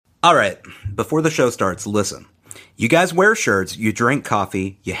All right, before the show starts, listen. You guys wear shirts, you drink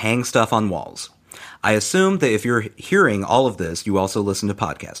coffee, you hang stuff on walls. I assume that if you're hearing all of this, you also listen to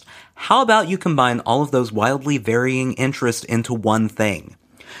podcasts. How about you combine all of those wildly varying interests into one thing?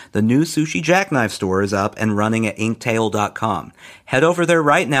 The new Sushi Jackknife store is up and running at inktail.com. Head over there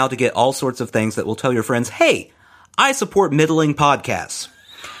right now to get all sorts of things that will tell your friends, hey, I support middling podcasts.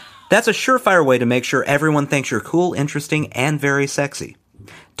 That's a surefire way to make sure everyone thinks you're cool, interesting, and very sexy.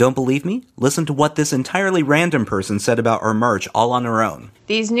 Don't believe me? Listen to what this entirely random person said about our merch all on her own.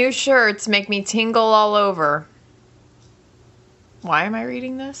 These new shirts make me tingle all over. Why am I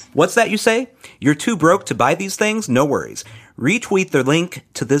reading this? What's that you say? You're too broke to buy these things? No worries. Retweet the link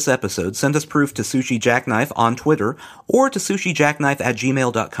to this episode, send us proof to Sushi Jackknife on Twitter, or to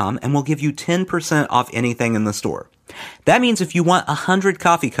sushijackknife@gmail.com, and we'll give you 10% off anything in the store. That means if you want 100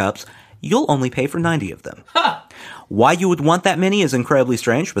 coffee cups, you'll only pay for 90 of them. Ha! Why you would want that many is incredibly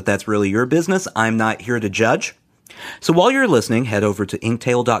strange, but that's really your business. I'm not here to judge. So while you're listening, head over to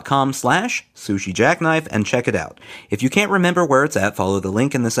inktail.com/sushijackknife and check it out. If you can't remember where it's at, follow the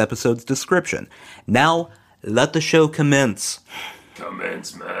link in this episode's description. Now, let the show commence.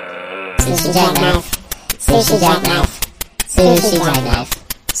 Commencement. Sushi Jackknife. Sushi Jackknife. Sushi Jackknife.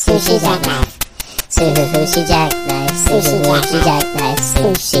 Sushi Jackknife. Sushi Jackknife. Sushi Jackknife.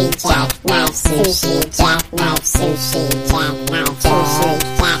 Sushi Jackknife. Sushi Jackknife. Sushi Jackknife.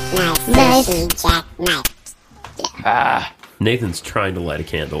 Sushi Jackknife. Nathan's trying to light a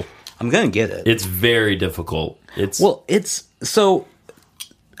candle. I'm going to get it. It's very difficult. So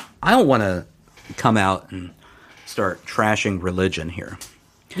I don't want to come out and start trashing religion here.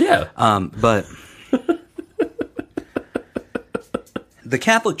 Yeah. But the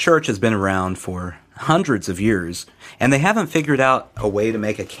Catholic Church has been around for hundreds of years, and they haven't figured out a way to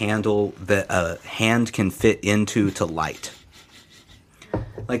make a candle that a hand can fit into to light.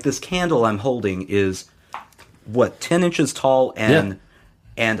 Like this candle I'm holding is, 10 inches tall, and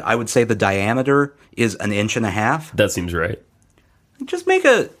I would say the diameter is 1.5 inches. That seems right. Just make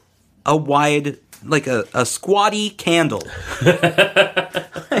a wide, like a squatty candle.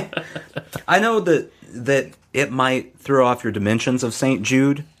 I know that it might throw off your dimensions of St.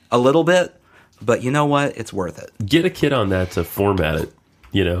 Jude a little bit, but you know what? It's worth it. Get a kid on that to format it,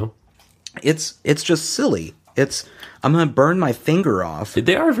 you know? It's just silly. I'm going to burn my finger off.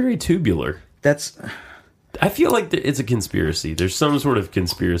 They are very tubular. I feel like it's a conspiracy. There's some sort of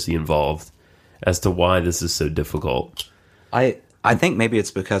conspiracy involved as to why this is so difficult. I think maybe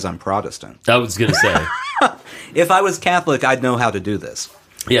it's because I'm Protestant. I was going to say. If I was Catholic, I'd know how to do this.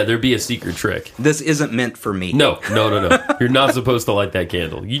 Yeah, there'd be a secret trick. This isn't meant for me. No. You're not supposed to light that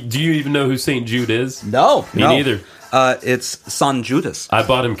candle. Do you even know who St. Jude is? No. Me neither. It's San Judas. I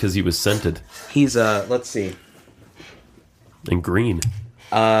bought him because he was scented. He's, let's see. And green.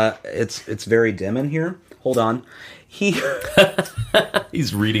 It's very dim in here. Hold on. He's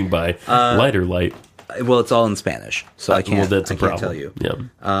reading by lighter light. Well, it's all in Spanish, so I can't. Well, that's a problem. Can't tell you.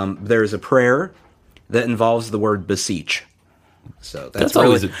 Yeah. There's a prayer that involves the word beseech. So that's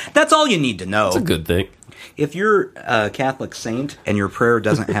all you need to know. It's a good thing. If you're a Catholic saint and your prayer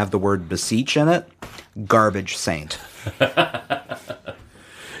doesn't have the word beseech in it, garbage saint.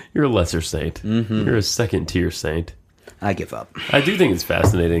 You're a lesser saint. Mm-hmm. You're a second tier saint. I give up. I do think it's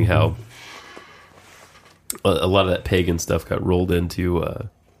fascinating how a lot of that pagan stuff got rolled into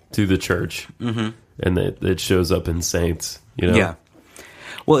to the church, and that it shows up in saints. You know? Yeah.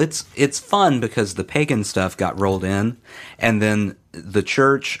 Well, it's fun because the pagan stuff got rolled in, and then the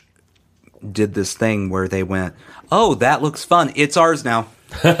church did this thing where they went, "Oh, that looks fun. It's ours now.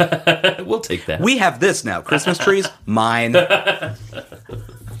 We'll take that. We have this now. Christmas trees, mine."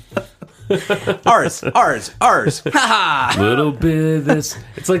 ours. Little bit of this.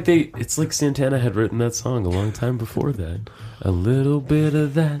 It's like Santana had written that song a long time before that. A little bit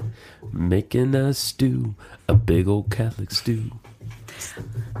of that, making a stew, a big old Catholic stew.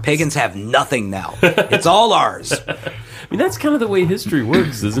 Pagans have nothing now. It's all ours. I mean, that's kind of the way history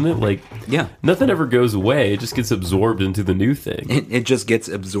works, isn't it? Like, yeah, nothing ever goes away. It just gets absorbed into the new thing. It just gets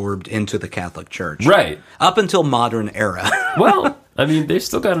absorbed into the Catholic Church. Right. Up until modern era. Well, I mean, they've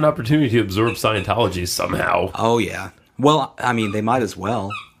still got an opportunity to absorb Scientology somehow. Oh, yeah. Well, I mean, they might as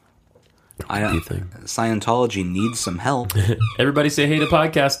well. What do you think? Scientology needs some help. Everybody say hey to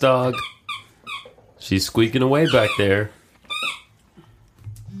Podcast Dog. She's squeaking away back there.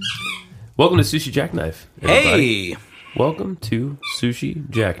 Welcome to Sushi Jackknife, everybody. Hey! Welcome to Sushi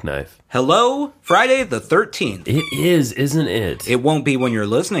Jackknife. Hello, Friday the 13th. It is, isn't it? It won't be when you're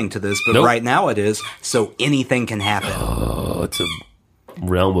listening to this, but right now it is, so anything can happen. Oh, it's a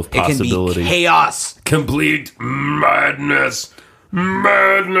realm of possibility. It can be chaos. Complete madness.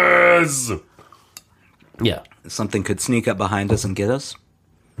 Madness! Yeah. Something could sneak up behind us and get us.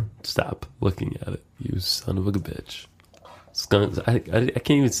 Stop looking at it, you son of a bitch. I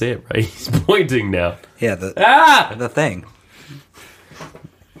can't even say it right. He's pointing now. Yeah, the thing.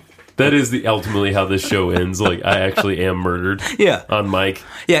 That is ultimately how this show ends. Like, I actually am murdered. Yeah. On mic.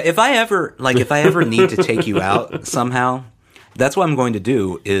 Yeah, if I ever need to take you out somehow, that's what I'm going to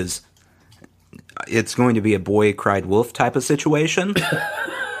do is it's going to be a boy cried wolf type of situation.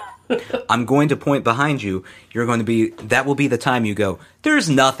 I'm going to point behind you. That will be the time you go, there's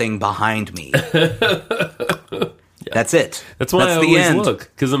nothing behind me. That's it. That's why I the always end. look,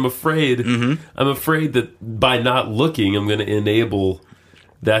 because I'm afraid. Mm-hmm. I'm afraid that by not looking, I'm going to enable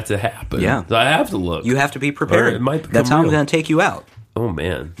that to happen. Yeah. So I have to look. You have to be prepared. Or it might become That's how I'm real. going to take you out. Oh,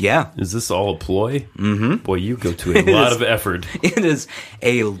 man. Yeah. Is this all a ploy? Mm-hmm. Boy, you go to a lot of effort. It is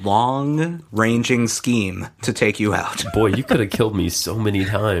a long-ranging scheme to take you out. Boy, you could have killed me so many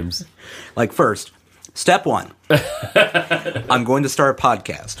times. Like, first, step one, I'm going to start a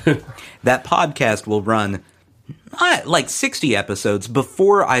podcast. That podcast will run like 60 episodes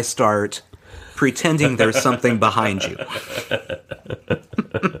before I start pretending there's something behind you.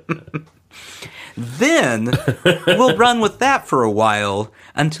 Then we'll run with that for a while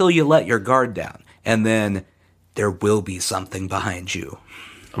until you let your guard down. And then there will be something behind you.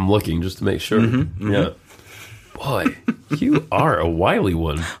 I'm looking just to make sure. Mm-hmm. Yeah. Boy, you are a wily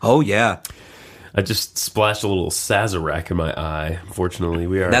one. Oh, yeah. I just splashed a little Sazerac in my eye. Fortunately,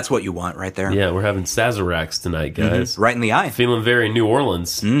 we are. That's what you want right there. Yeah, we're having Sazeracs tonight, guys. Right in the eye. Feeling very New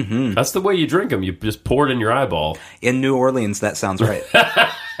Orleans. Mm-hmm. That's the way you drink them. You just pour it in your eyeball. In New Orleans, that sounds right.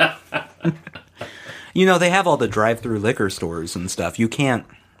 You know, they have all the drive-through liquor stores and stuff. You can't...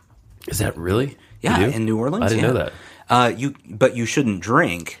 Is that really? Yeah, You do? in New Orleans. I didn't know that. But you shouldn't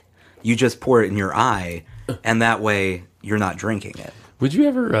drink. You just pour it in your eye, and that way you're not drinking it. Would you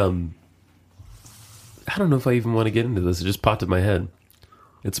ever... I don't know if I even want to get into this. It just popped in my head.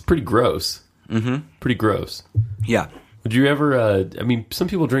 It's pretty gross. Mm-hmm. Pretty gross. Yeah. Would you ever... some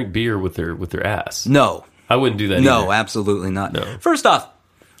people drink beer with their ass. No. I wouldn't do that No, either. absolutely not. No. First off,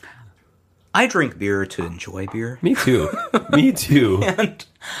 I drink beer to enjoy beer. Me too. Me too. And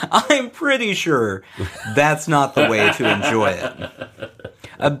I'm pretty sure that's not the way to enjoy it.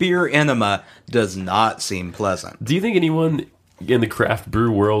 A beer enema does not seem pleasant. Do you think anyone in the craft brew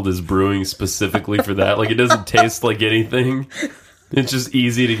world is brewing specifically for that? Like, it doesn't taste like anything. It's just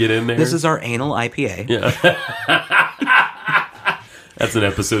easy to get in there. This is our anal IPA. That's an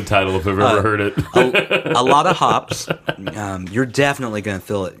episode title if I've ever heard it. A lot of hops. You're definitely going to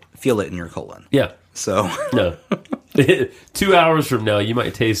feel it in your colon. Yeah. So No. 2 hours from now, you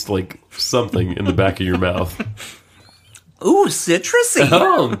might taste like something in the back of your mouth. ooh, citrusy.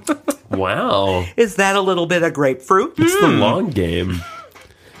 Oh, wow. Is that a little bit of grapefruit? It's the long game.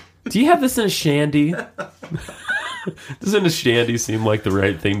 Do you have this in a shandy? Doesn't a shandy seem like the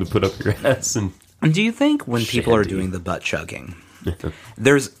right thing to put up your ass? And Do you think when people are Shandy. doing the butt chugging,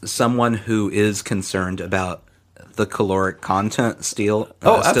 there's someone who is concerned about the caloric content still,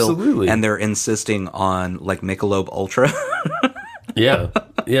 absolutely. and they're insisting on like Michelob Ultra? yeah.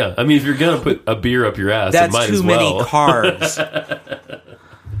 I mean, if you're gonna put a beer up your ass, That's it might too as many well. carbs.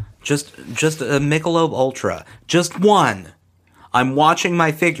 Just a Michelob Ultra. Just one. I'm watching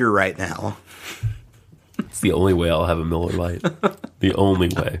my figure right now. It's the only way I'll have a Miller Lite. The only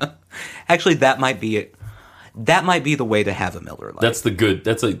way. Actually, that might be it. That might be the way to have a Miller Lite. That's the good.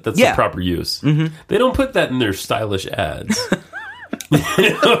 That's the Yeah. proper use. Mm-hmm. They don't put that in their stylish ads.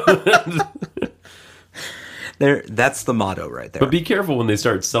 That's the motto right there. But be careful when they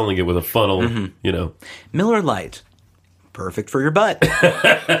start selling it with a funnel. Mm-hmm. You know. Miller Lite, perfect for your butt.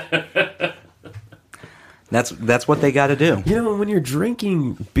 That's what they got to do. You know, when you're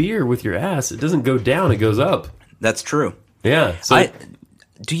drinking beer with your ass, it doesn't go down; it goes up. That's true. Yeah. So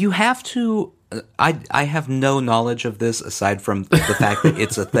Do you have to? I have no knowledge of this aside from the fact that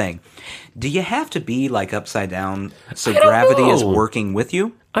it's a thing. Do you have to be like upside down so don't gravity is know. working with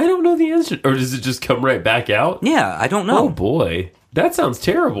you? I don't know the answer, or does it just come right back out? Yeah, I don't Oh know. boy, that sounds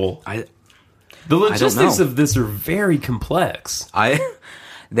terrible. The logistics know. of this are very complex. I've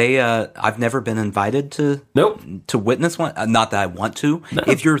never been invited to Nope. to witness one. Not that I want to.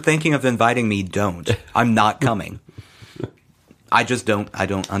 If you're thinking of inviting me, don't. I'm not coming. I just don't. I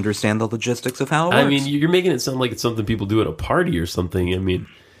don't understand the logistics of how it works. I mean, you're making it sound like it's something people do at a party or something. I mean,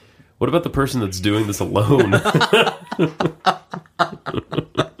 what about the person that's doing this alone?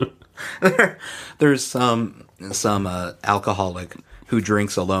 There's some alcoholic who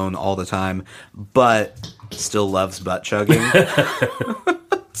drinks alone all the time, but still loves butt chugging.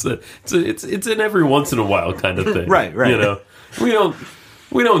 It's an every once in a while kind of thing, Right. You know, We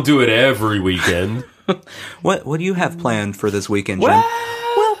don't do it every weekend. What do you have planned for this weekend, Jen?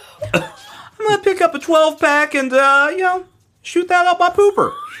 Well, I'm gonna pick up a 12-pack and shoot that up my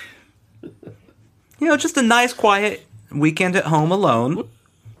pooper. Just a nice, quiet weekend at home alone.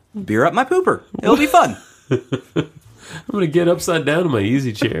 Beer up my pooper. It'll be fun. I'm going to get upside down in my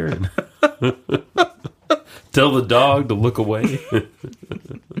easy chair and tell the dog to look away.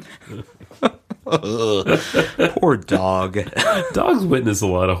 Poor dog. Dogs witness a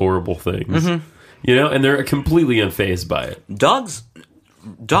lot of horrible things. And they're completely unfazed by it. Dogs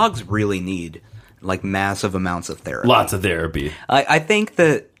really need, massive amounts of therapy. Lots of therapy. I think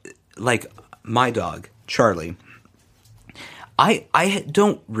that, my dog, Charlie, I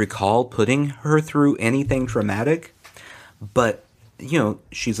don't recall putting her through anything traumatic, but,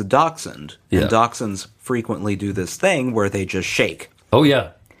 she's a dachshund, and dachshunds frequently do this thing where they just shake. Oh,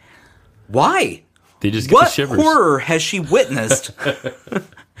 yeah. Why? They just get the What shivers. horror has she witnessed?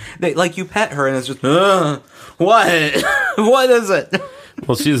 You pet her and it's just, what? What is it?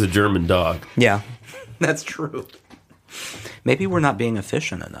 Well, she is a German dog. Yeah, that's true. Maybe we're not being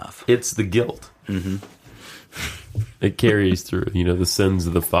efficient enough. It's the guilt. It carries through, the sins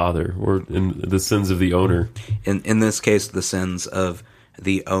of the father or the sins of the owner. In this case, the sins of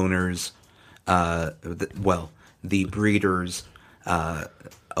the owners, the breeders,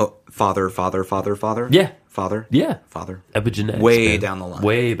 father. Yeah. Father. Yeah. Father. Epigenetics. Way man. down the line.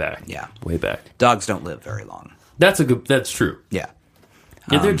 Way back. Yeah. Way back. Dogs don't live very long. That's true. Yeah.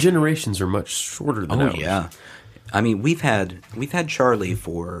 Yeah, their generations are much shorter than ours. Yeah. I mean, we've had Charlie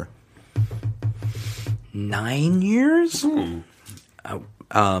for 9 years.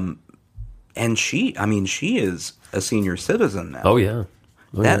 And she is a senior citizen now. Oh, yeah.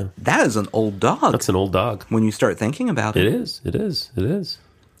 Oh, yeah. That is an old dog. That's an old dog. When you start thinking about it. It is.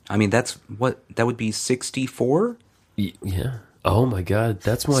 I mean, that would be 64? Yeah. Oh, my God.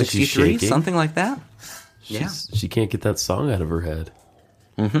 That's why she's 63? shaking. Something like that? She can't get that song out of her head.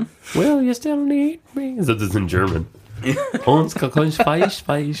 Mm-hmm. Well, you still need me. That is in German. Uns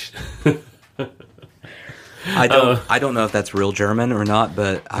Fleisch. I don't know if that's real German or not,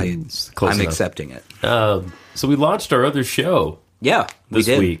 but I'm enough. accepting it. So we launched our other show. Yeah, this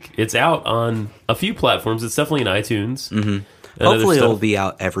week. It's out on a few platforms. It's definitely in iTunes. Mm-hmm. Hopefully it'll be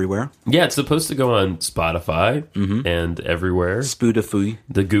out everywhere. Yeah, it's supposed to go on Spotify and everywhere. Spotify.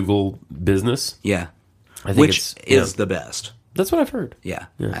 The Google business. Yeah. I think Which is the best. That's what I've heard. Yeah.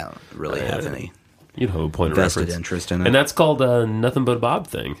 I don't really have any have a point of vested reference. interest in it. And that's called Nothing But a Bob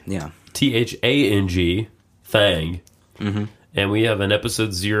Thing. Yeah. THANG Thang. Mm-hmm. And we have an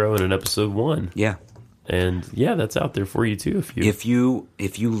episode 0 and an episode 1. Yeah. And that's out there for you too if you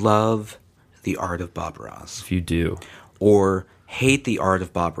love the art of Bob Ross. If you do. Or hate the art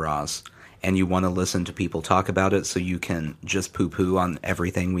of Bob Ross and you want to listen to people talk about it so you can just poo-poo on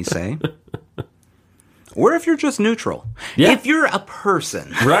everything we say. Or if you're just neutral. Yeah. If you're a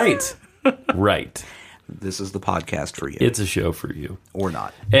person. Right. Right. This is the podcast for you. It's a show for you. Or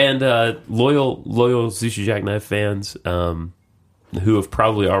not. And loyal Sushi Jackknife fans who have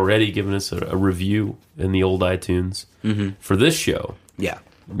probably already given us a review in the old iTunes for this show. Yeah.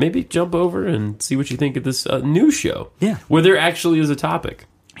 Maybe jump over and see what you think of this new show. Yeah. Where there actually is a topic.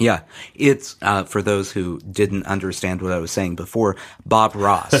 Yeah. It's, for those who didn't understand what I was saying before, Bob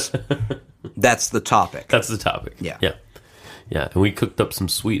Ross. That's the topic. That's the topic. Yeah. Yeah. Yeah. And we cooked up some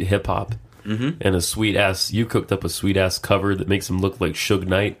sweet hip hop and you cooked up a sweet ass cover that makes him look like Suge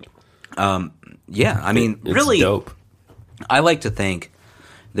Knight. Yeah. I mean, it's really, dope. I like to think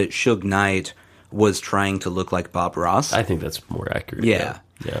that Suge Knight was trying to look like Bob Ross. I think that's more accurate. Yeah.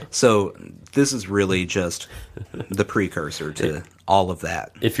 Yeah. So this is really just the precursor to all of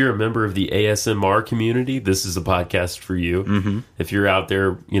that. If you're a member of the ASMR community, this is a podcast for you. Mm-hmm. If you're out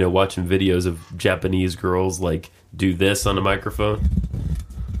there, watching videos of Japanese girls do this on a microphone,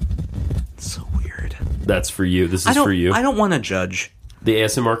 it's so weird. That's for you. This is for you. I don't want to judge The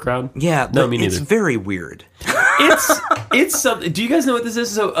ASMR crowd? Yeah, No, but me neither. it's very weird. It's something. Do you guys know what this is?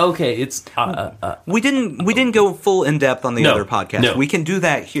 So okay, it's We didn't go full in depth on the No, other podcast. no. We can do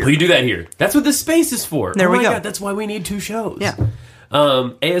that here. we do that here. That's what this space is for. There oh we my go. God, that's why we need 2 shows. Yeah.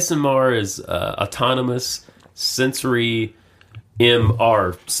 ASMR is autonomous sensory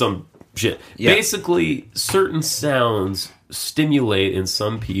MR some shit. Yeah. Basically, certain sounds stimulate in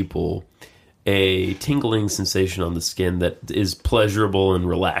some people a tingling sensation on the skin that is pleasurable and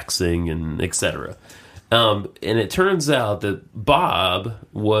relaxing and etc. And it turns out that Bob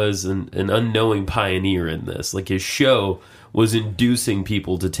was an unknowing pioneer in this. Like his show was inducing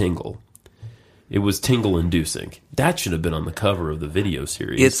people to tingle. it was tingle inducing. That should have been on the cover of the video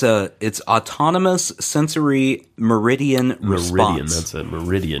series. It's autonomous sensory meridian response. Meridian, that's it.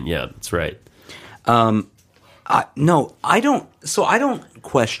 Meridian, yeah, that's right. No, I don't. So I don't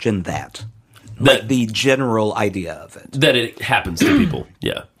question that. Like the general idea of it. That it happens to people.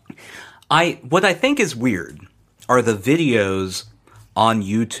 Yeah. What I think is weird are the videos on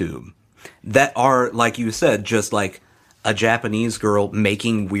YouTube that are, like you said, just like a Japanese girl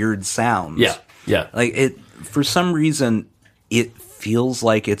making weird sounds. Yeah. Yeah. Like for some reason, it feels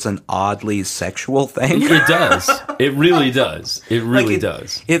like it's an oddly sexual thing. It does. It really does. It really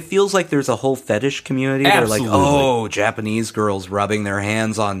does. It feels like there's a whole fetish community. Absolutely. They're like, oh, Japanese girls rubbing their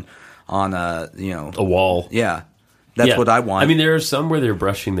hands on a wall. Yeah. That's what I want. I mean, there are some where they're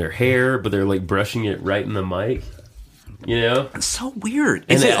brushing their hair, but they're like brushing it right in the mic. You know? It's so weird.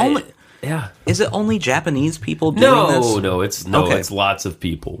 And Is it only Japanese people doing this? No, it's lots of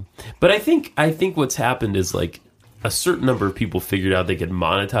people. But I think what's happened is like a certain number of people figured out they could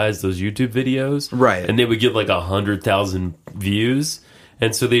monetize those YouTube videos. Right. And they would get like 100,000 views.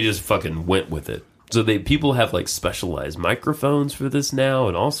 And so they just fucking went with it. So people have like specialized microphones for this now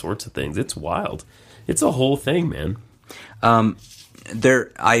and all sorts of things. It's wild. It's a whole thing, man.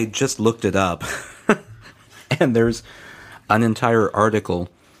 I just looked it up, and there's an entire article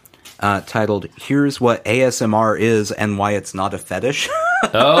titled "Here's What ASMR Is and Why It's Not a Fetish."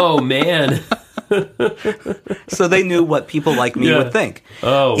 Oh, man. So they knew what people like me would think.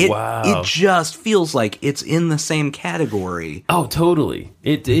 Oh, wow. It just feels like it's in the same category. Oh, totally.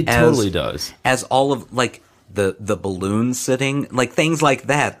 It totally does. As all of, like, the balloon sitting, like, things like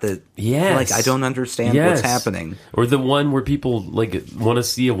that yes. like, I don't understand what's happening. Or the one where people, like, want to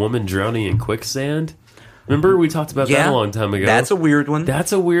see a woman drowning in quicksand. Remember we talked about that a long time ago? That's a weird one.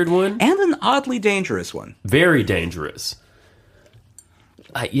 That's a weird one. And an oddly dangerous one. Very dangerous.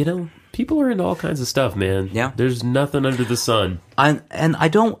 People are into all kinds of stuff, man. Yeah. There's nothing under the sun. And I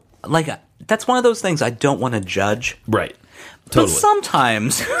don't, like, that's one of those things I don't want to judge. Right. Totally. But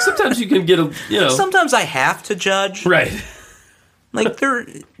sometimes you can get sometimes I have to judge. Right. Like, there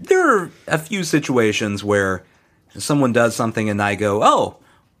are a few situations where someone does something and I go, oh,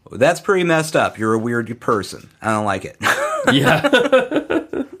 that's pretty messed up. You're a weird person. I don't like it.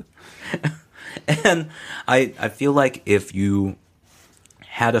 Yeah. And I feel like if you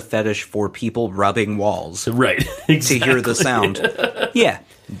had a fetish for people rubbing walls right. Exactly. to hear the sound,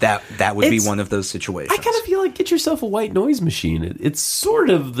 that would be one of those situations. I kind of feel like get yourself a white noise machine. It's sort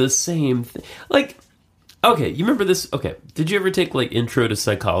of the same thing. Like, okay, you remember this? Okay, did you ever take like intro to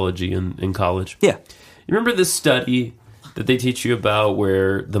psychology in college? Yeah. You remember this study that they teach you about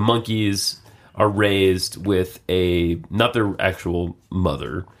where the monkeys are raised with not their actual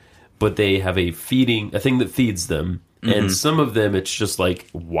mother, but they have a thing that feeds them. Mm-hmm. And some of them, it's just like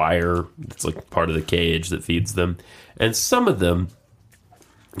wire. It's like part of the cage that feeds them. And some of them,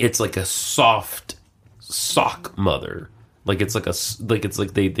 it's like a soft sock mother. Like it's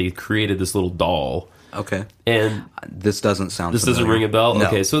like they created this little doll. Okay. And this doesn't ring a bell. No.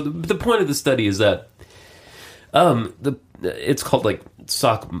 Okay, so the point of the study is that it's called like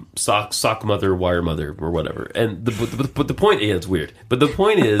sock mother, wire mother, or whatever. And but the point is, it's weird. But the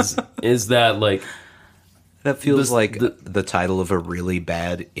point is that like that feels like the title of a really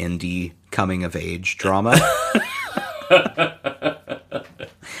bad indie coming of age drama.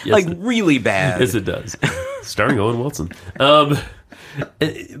 Like really bad. Yes, it does. Starring Owen Wilson.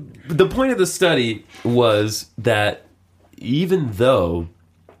 The point of the study was that even though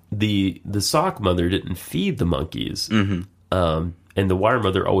the sock mother didn't feed the monkeys, and the wire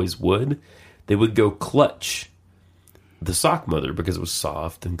mother always would, they would go clutch the sock mother because it was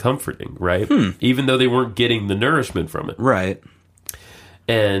soft and comforting, right? Even though they weren't getting the nourishment from it. Right.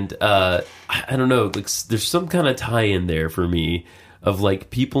 And I don't know, like there's some kind of tie-in there for me of like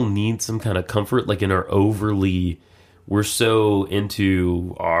people need some kind of comfort, like in our we're so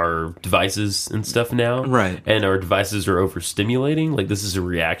into our devices and stuff now. Right. And our devices are overstimulating. Like this is a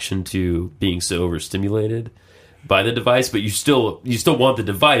reaction to being so overstimulated by the device, but you still want the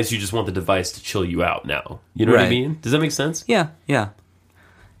device, you just want the device to chill you out now. You know what I mean? Does that make sense? Yeah.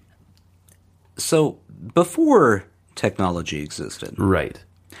 So before technology existed, right.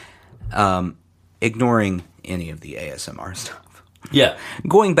 Ignoring any of the ASMR stuff. Yeah.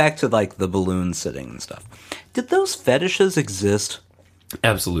 Going back to like the balloon sitting and stuff. Did those fetishes exist?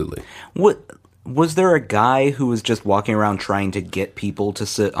 Absolutely. Was there a guy who was just walking around trying to get people to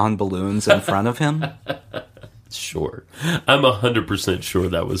sit on balloons in front of him? Sure. I'm 100% sure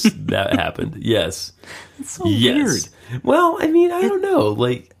that happened. Yes. It's so weird. Well, I mean, I don't know.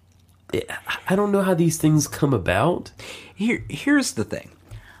 Like, I don't know how these things come about. Here's the thing.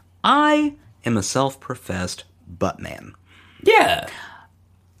 I am a self-professed butt man. Yeah.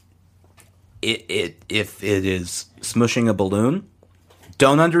 If it is smushing a balloon,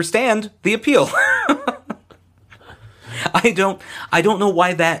 don't understand the appeal. I don't know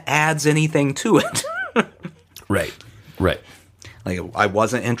why that adds anything to it. Right. Right. Like, I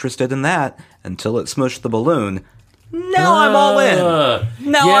wasn't interested in that until it smushed the balloon. Now I'm all in.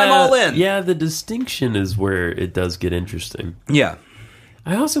 Now I'm all in. Yeah, the distinction is where it does get interesting. Yeah.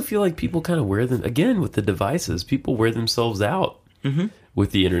 I also feel like people kind of wear them, again, with the devices, people wear themselves out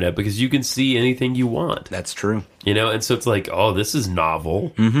with the internet because you can see anything you want. That's true. You know, and so it's like, oh, this is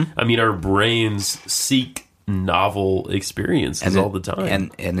novel. I mean, our brains seek novel experiences all the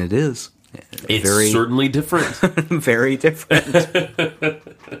time. And it is. It's very, certainly different. very different.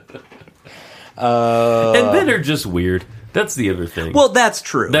 And men are just weird. That's the other thing. Well, that's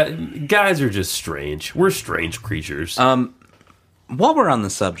true. That guys are just strange. We're strange creatures. While we're on the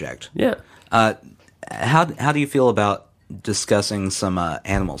subject, yeah. how do you feel about discussing some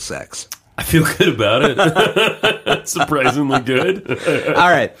animal sex? I feel good about it. Surprisingly good. All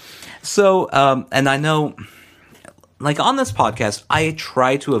right. So, and I know, like, on this podcast, I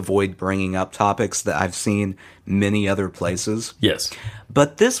try to avoid bringing up topics that I've seen many other places. Yes.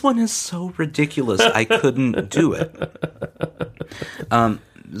 But this one is so ridiculous, I couldn't do it.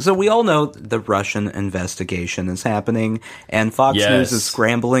 So we all know the Russian investigation is happening, and Fox Yes. News is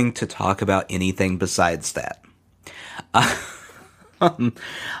scrambling to talk about anything besides that.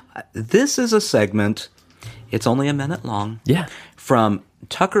 This is a segment, it's only a minute long, Yeah. from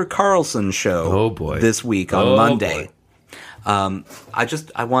Tucker Carlson's show Oh, boy. this week on Oh, Monday. I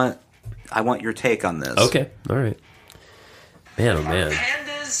want your take on this. Okay. All right. Man, oh man.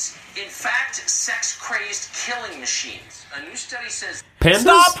 Pandas, in fact, sex-crazed killing machines. A new study says Pandas?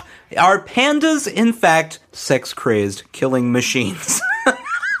 Stop! Are pandas, in fact, sex-crazed killing machines?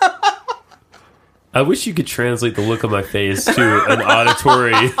 I wish you could translate the look on my face to an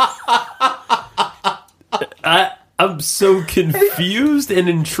auditory. I'm so confused and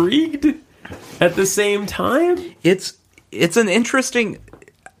intrigued at the same time. It's an interesting...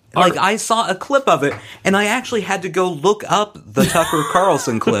 Like, I saw a clip of it, and I actually had to go look up the Tucker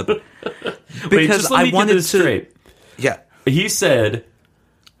Carlson clip. Because Wait, just let me I wanted get this to... straight. Yeah. He said,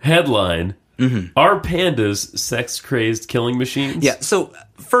 headline, are pandas sex-crazed killing machines? Yeah, so,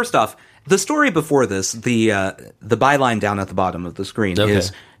 first off, the story before this, the byline down at the bottom of the screen Okay.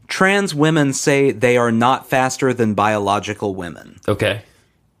 is, trans women say they are not faster than biological women. Okay.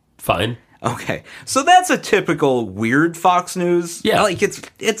 Fine. Okay, so that's a typical weird Fox News. Yeah. Like,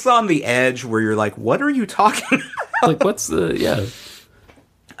 it's on the edge where you're like, what are you talking about? Like, what's the...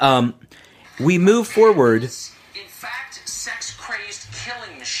 Yeah. We move forward. in fact sex-crazed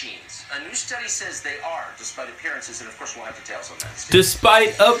killing machines. A new study says they are, despite appearances, and of course we'll have details on that.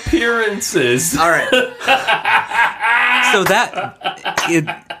 Despite appearances. All right. So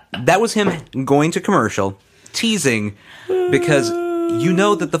that was him going to commercial, teasing, because you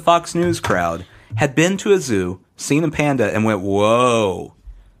know that the Fox News crowd had been to a zoo, seen a panda, and went, whoa.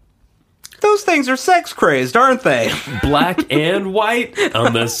 Those things are sex crazed, aren't they? Black and white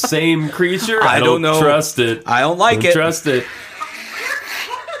on the same creature? I don't know. Trust it. I don't like Don't it. Trust it.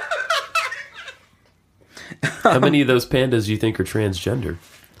 How many of those pandas do you think are transgender?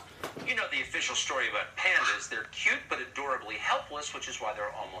 You know the official story about pandas. They're cute but adorably helpless, which is why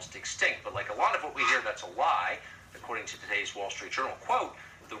they're almost extinct. But like a lot of what we hear, that's a lie. According to today's Wall Street Journal, quote,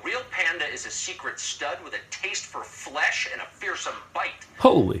 the real panda is a secret stud with a taste for flesh and a fearsome bite.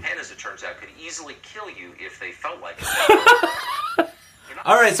 Holy. Pandas, it turns out, could easily kill you if they felt like it.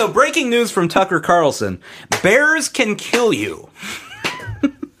 All right, so breaking news from Tucker Carlson. Bears can kill you.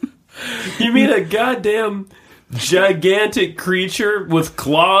 You mean a goddamn gigantic creature with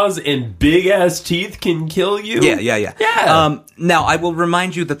claws and big-ass teeth can kill you? Yeah. Yeah. Now, I will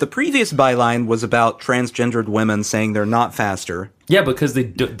remind you that the previous byline was about transgendered women saying they're not faster. Yeah, because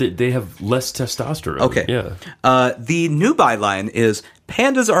they have less testosterone. Okay. Yeah. The new byline is,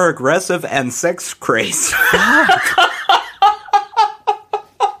 pandas are aggressive and sex crazed.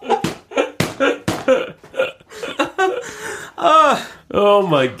 Oh,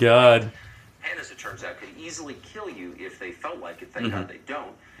 my God. Pandas, it turns out, could easily kill you if they felt like it. Thank God they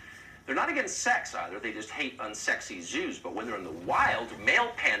don't. They're not against sex either. They just hate unsexy zoos. But when they're in the wild, male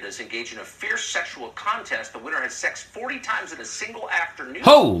pandas engage in a fierce sexual contest. The winner has sex 40 times in a single afternoon.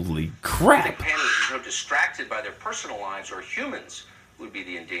 Holy I think crap. pandas are so distracted by their personal lives, or humans would be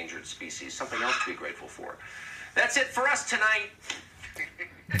the endangered species. Something else to be grateful for. That's it for us tonight.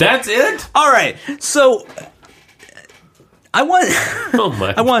 That's it? All right, so I want Oh,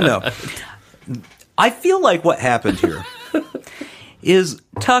 my I want to know. I feel like what happened here is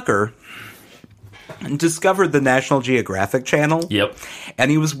Tucker discovered the National Geographic channel. Yep.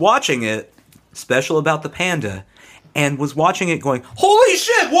 And he was watching it, special about the panda, and was watching it going, holy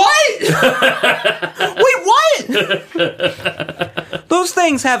shit, what? Wait, what? Those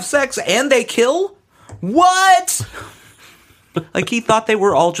things have sex and they kill? What? Like, he thought they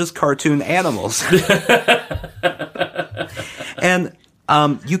were all just cartoon animals. And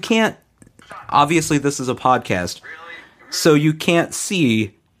you can't, obviously this is a podcast, so you can't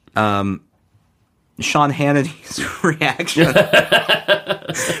see Sean Hannity's reaction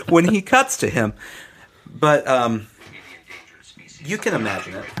when he cuts to him. But you can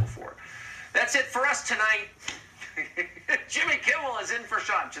imagine it. That's it for us tonight. Jimmy Kimmel is in for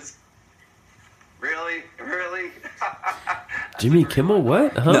Sean. Just really? Jimmy Kimmel,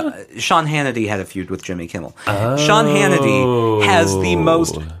 what? Huh? No, Sean Hannity had a feud with Jimmy Kimmel. Sean Hannity has the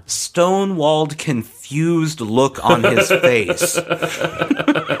most stonewalled, confused look on his face.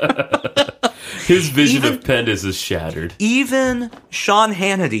 His vision of pandas is shattered. Even Sean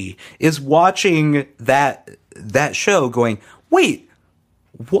Hannity is watching that show going, wait,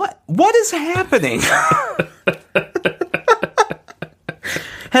 what is happening?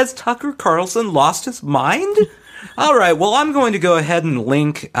 Has Tucker Carlson lost his mind? All right, well, I'm going to go ahead and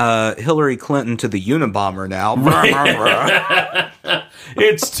link Hillary Clinton to the Unabomber now.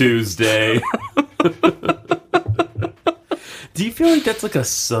 It's Tuesday. Do you feel like that's like a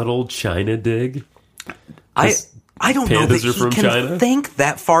subtle China dig? I don't know that Pandas are he from can China? think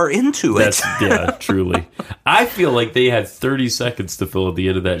that far into it. Yeah, truly. I feel like they had 30 seconds to fill at the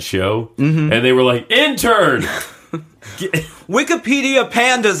end of that show, and they were like, intern! Wikipedia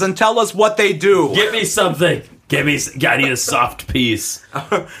pandas and tell us what they do. Get me something. I need a soft piece.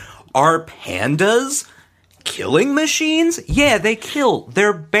 Are pandas killing machines? Yeah, they kill.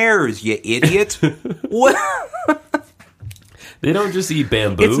 They're bears, you idiot. What? They don't just eat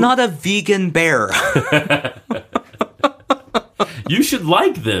bamboo. It's not a vegan bear. You should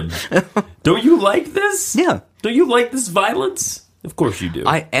like them. Don't you like this? Yeah. Don't you like this violence? Of course you do.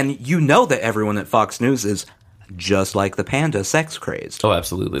 And you know that everyone at Fox News is just like the panda, sex crazed. Oh,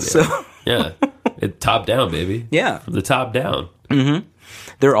 absolutely. Yeah. It top down, baby. Yeah. From the top down.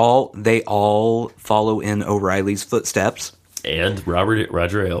 They all follow in O'Reilly's footsteps. And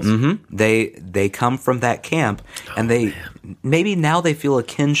Roger Ailes. They come from that camp, and maybe now they feel a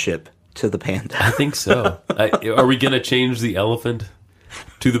kinship to the panda. I think so. Are we going to change the elephant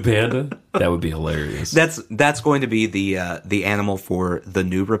to the panda? That would be hilarious. That's going to be the animal for the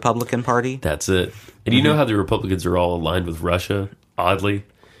new Republican Party. That's it. And you know how the Republicans are all aligned with Russia, oddly?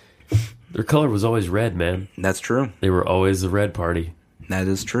 Their color was always red, man. That's true. They were always the red party. That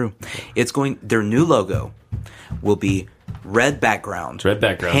is true. Their new logo will be red background. Red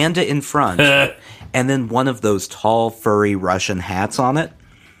background. Panda in front. And then one of those tall, furry Russian hats on it.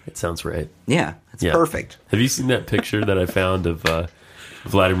 It sounds right. Yeah, it's Yeah. perfect. Have you seen that picture that I found of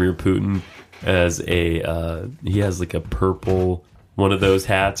Vladimir Putin as he has like a purple one of those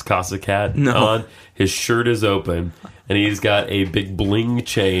hats, Cossack hat on. His shirt is open, and he's got a big bling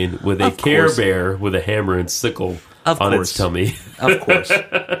chain with a Care course. Bear with a hammer and sickle on its tummy. Of course.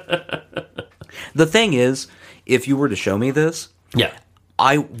 The thing is, if you were to show me this, Yeah,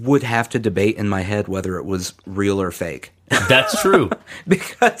 I would have to debate in my head whether it was real or fake. that's true.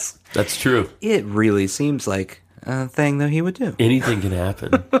 Because That's true. it really seems like a thing that he would do. Anything can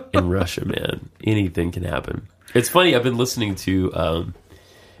happen in Russia, man. Anything can happen. It's funny. I've been listening to,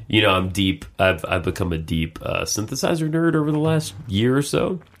 I'm deep. I've become a deep synthesizer nerd over the last year or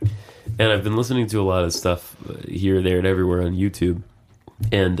so, and I've been listening to a lot of stuff here, there, and everywhere on YouTube.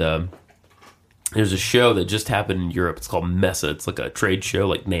 And there's a show that just happened in Europe. It's called Mesa. It's like a trade show,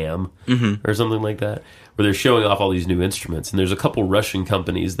 like NAMM or something like that, where they're showing off all these new instruments. And there's a couple Russian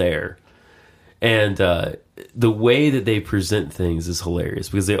companies there. And the way that they present things is hilarious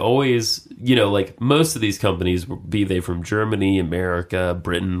because they always, like most of these companies, be they from Germany, America,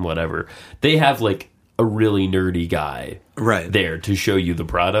 Britain, whatever, they have like a really nerdy guy there to show you the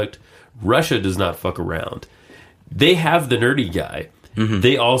product. Russia does not fuck around. They have the nerdy guy.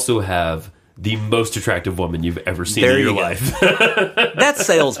 They also have the most attractive woman you've ever seen in your life. That's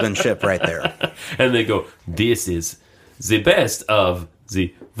salesmanship right there. And they go, this is the best of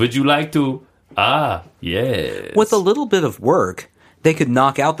the, would you like to... Ah, yes. With a little bit of work, they could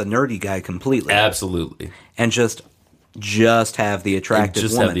knock out the nerdy guy completely. Absolutely. And just have the attractive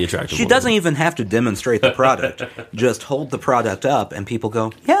woman. Have the attractive she woman. doesn't even have to demonstrate the product. Just hold the product up and people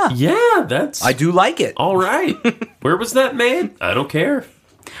go, yeah, that's... I do like it. All right. Where was that made? I don't care.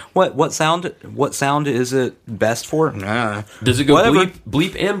 What sound is it best for? Nah. Does it go Whatever.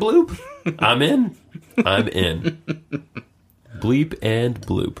 bleep and bloop? I'm in. Bleep and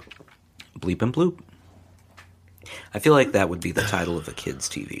bloop. Bleep and bloop. I feel like that would be the title of a kids'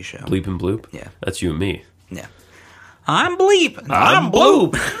 TV show. Bleep and Bloop? Yeah. That's you and me. Yeah. I'm Bleep. I'm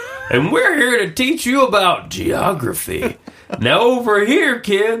Bloop. And we're here to teach you about geography. Now over here,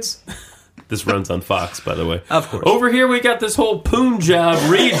 kids. This runs on Fox, by the way. Of course. Over here, we got this whole Punjab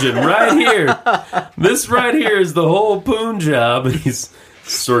region right here. This right here is the whole Punjab. He's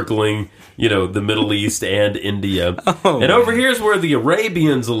circling, the Middle East and India. Oh, and over here is where the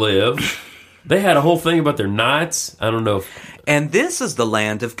Arabians live. They had a whole thing about their nights. I don't know if... And this is the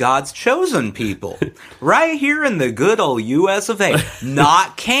land of God's chosen people. Right here in the good old US of A.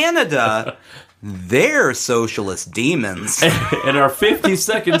 Not Canada. They're socialist demons. And our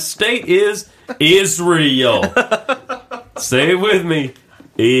 52nd state is Israel. Say it with me.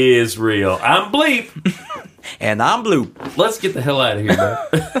 Israel. I'm Bleep. And I'm Bloop. Let's get the hell out of here,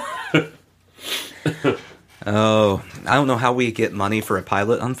 man. Oh, I don't know how we get money for a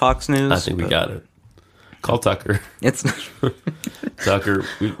pilot on Fox News. I think we got it. Call Tucker. It's Tucker,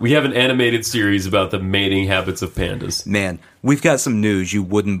 we have an animated series about the mating habits of pandas. Man, we've got some news you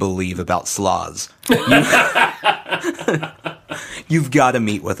wouldn't believe about sloths. You've got to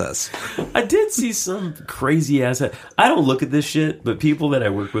meet with us. I did see some crazy ass... I don't look at this shit, but people that I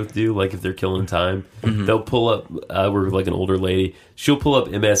work with do, like if they're killing time, they'll pull up... we're like an older lady. She'll pull up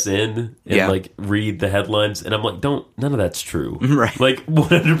MSN and like read the headlines, and I'm like, none of that's true. Right. Like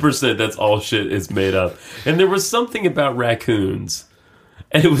 100% that's all shit is made up. And there was something about raccoons.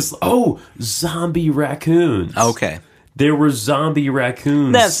 And it was, zombie raccoons. Okay. There were zombie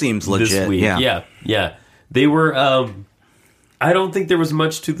raccoons. That seems legit, this week. Yeah. They were... I don't think there was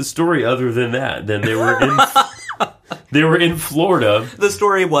much to the story other than that. Then they were in they were in Florida. The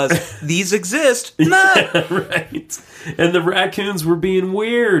story was, these exist. Nah. Right. And the raccoons were being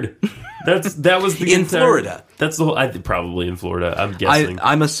weird. That was the In Florida. That's the whole probably in Florida, I'm guessing.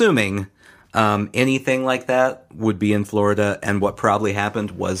 I'm assuming anything like that would be in Florida, and what probably happened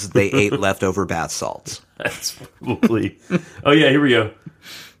was they ate leftover bath salts. That's probably... Oh yeah, here we go.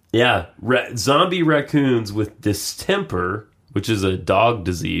 Yeah, zombie raccoons with distemper, which is a dog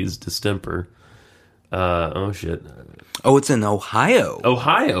disease, distemper. Oh, shit. Oh, it's in Ohio.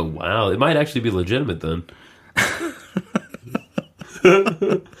 Ohio, wow. It might actually be legitimate then.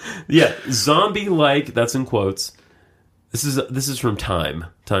 Yeah, zombie-like, that's in quotes. This is from Time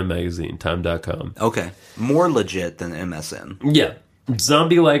magazine, time.com. Okay. More legit than MSN. Yeah.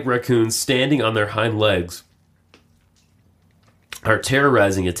 Zombie-like raccoons standing on their hind legs are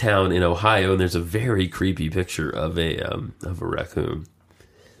terrorizing a town in Ohio, and there's a very creepy picture of a raccoon.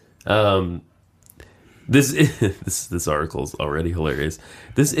 This article is already hilarious.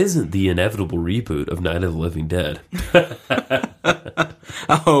 This isn't the inevitable reboot of Night of the Living Dead.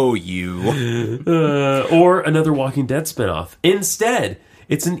 Oh, you. Or another Walking Dead spinoff. Instead,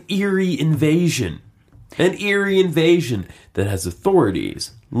 it's an eerie invasion. An eerie invasion that has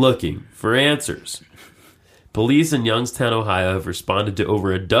authorities looking for answers. Police in Youngstown, Ohio have responded to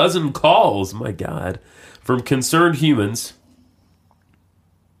over a dozen calls, my God, from concerned humans.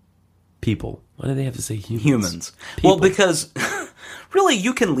 People. Why do they have to say humans? Humans. People. Well, because really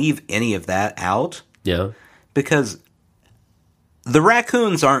you can leave any of that out. Yeah. Because the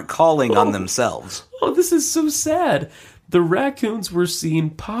raccoons aren't calling on themselves. Oh, this is so sad. The raccoons were seen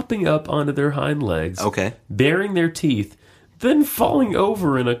popping up onto their hind legs, Okay. baring their teeth, then falling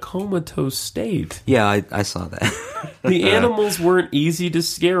over in a comatose state. Yeah, I saw that. The animals weren't easy to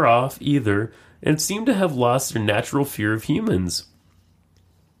scare off either, and seemed to have lost their natural fear of humans.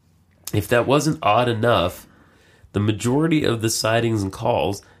 If that wasn't odd enough, the majority of the sightings and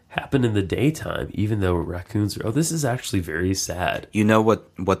calls happen in the daytime, even though raccoons are... Oh, this is actually very sad. You know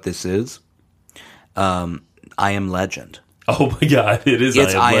what this is? I Am Legend. Oh my God, it is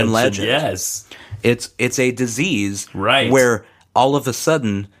It's I Am Legend. Yes. It's a disease Right. where all of a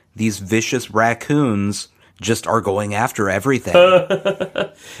sudden these vicious raccoons just are going after everything.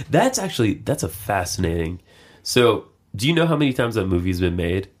 That's a fascinating... So, do you know how many times that movie's been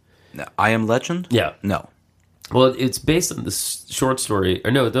made? I Am Legend? Yeah. No. Well, it's based on this short story.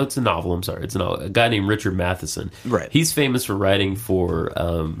 Or no, it's a novel. I'm sorry. It's a novel. A guy named Richard Matheson. Right. He's famous for writing for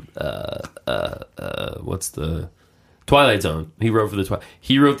what's the Twilight Zone. He wrote for the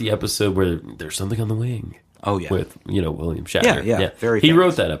He wrote the episode where there's something on the wing. Oh, yeah. With William Shatner. Yeah. Very He famous.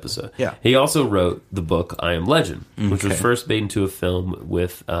 wrote that episode. Yeah. He also wrote the book I Am Legend, which was Okay. first made into a film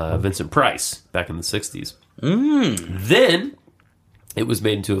with Vincent Price back in the 60s. Then it was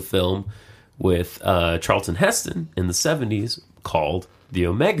made into a film with Charlton Heston in the 70s called The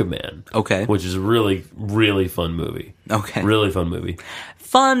Omega Man. Okay. Which is a really, really fun movie. Okay. Really fun movie.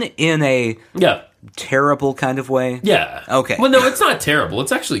 Fun in a Yeah. terrible kind of way? Yeah. Okay. Well, no, it's not terrible.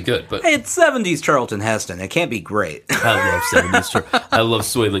 It's actually good, but It's 70s Charlton Heston. It can't be great. I love 70s. I love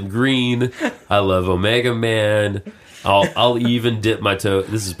Soylent Green. I love Omega Man. I'll even dip my toe.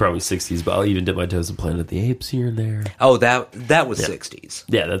 This is probably 60s, but I'll even dip my toes in Planet of the Apes here and there. Oh, that was 60s.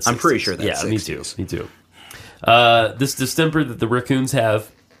 Yeah, that's. I'm pretty 60s. sure that's yeah, 60s. Me too. This distemper that the raccoons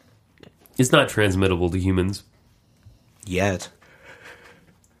have is not transmittable to humans. Yet.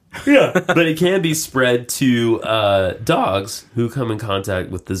 Yeah, but it can be spread to dogs who come in contact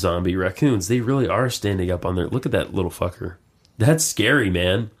with the zombie raccoons. They really are standing up on their. Look at that little fucker. That's scary,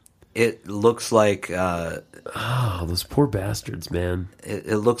 man. It looks like Oh, those poor bastards, man.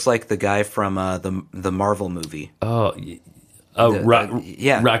 it looks like the guy from the Marvel movie. Oh, yeah.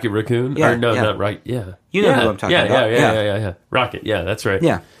 Rocket Raccoon. Yeah, or no, yeah. not Rocket. Yeah, You know who I'm talking about. Yeah. Rocket. Yeah, that's right.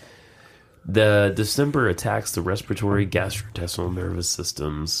 Yeah. The distemper attacks the respiratory, gastrointestinal nervous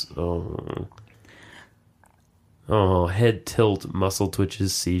systems. Oh, head tilt, muscle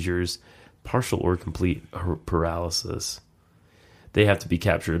twitches, seizures, partial or complete paralysis. They have to be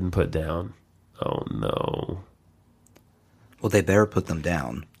captured and put down. Oh no! Well, they better put them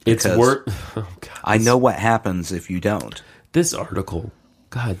down. It's because worth. Oh, God, I know what happens if you don't. this article.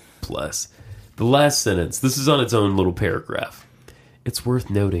 God bless. The last sentence. This is on its own little paragraph. It's worth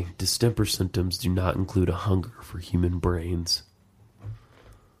noting, distemper symptoms do not include a hunger for human brains.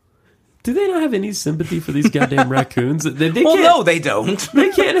 Do they not have any sympathy for these goddamn raccoons? They Well, can't, no, they don't. they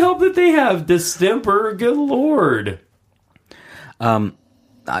can't help that they have distemper. Good Lord. I'm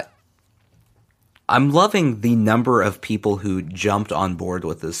loving the number of people who jumped on board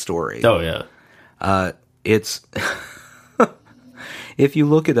with this story. Oh, yeah. It's if you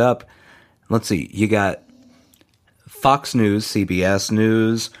look it up, let's see, you got Fox News, CBS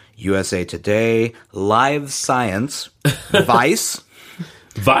News, USA Today, Live Science, Vice,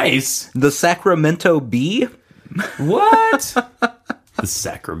 Vice? the Sacramento Bee, What? The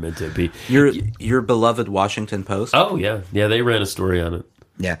Sacramento Bee. your beloved Washington Post. Oh, yeah. Yeah, they ran a story on it.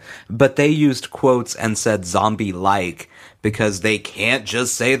 Yeah, but they used quotes and said zombie-like because they can't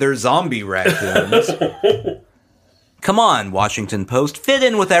just say they're zombie raccoons. Come on, Washington Post, fit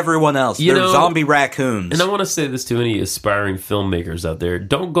in with everyone else. You They're know, zombie raccoons. And I want to say this to any aspiring filmmakers out there.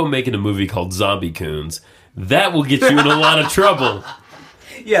 Don't go making a movie called Zombie Coons. That will get you in a lot of trouble.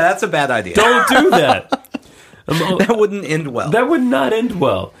 Yeah, that's a bad idea. Don't do that. That wouldn't end well. That would not end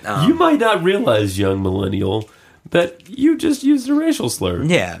well. You might not realize, young millennial, that you just used a racial slur.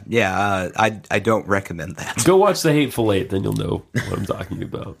 Yeah. I don't recommend that. Go watch The Hateful Eight, then you'll know what I'm talking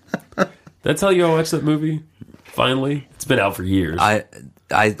about. That's how you all watch that movie? Finally? It's been out for years. I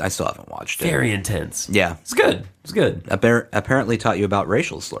still haven't watched it. Very intense. Yeah. It's good. It's good. Apparently taught you about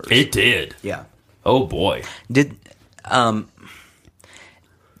racial slurs. It did. Yeah. Oh, boy. Did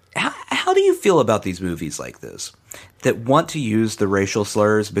how do you feel about these movies like this that want to use the racial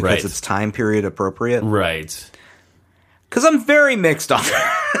slurs because Right. it's time period appropriate? Right. Because I'm very mixed on it.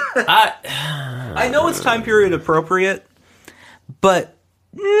 I know it's time period appropriate, but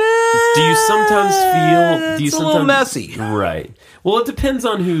Do you sometimes feel... Do you it's a sometimes, little messy. Right. Well, it depends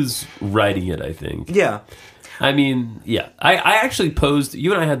on who's writing it, I think. Yeah. I mean, yeah. I actually posed...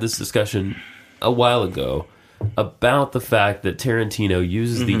 You and I had this discussion a while ago about the fact that Tarantino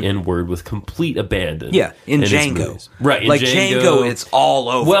uses the N-word with complete abandon. Yeah, in his Django. movies. Right, in like Django, it's all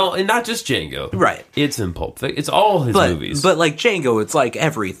over. Well, and not just Django. Right. It's in Pulp Fiction. It's all his movies. But like Django, it's like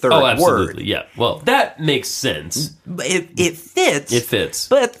every third oh, absolutely. word. Yeah. Well, that makes sense. It fits. It fits.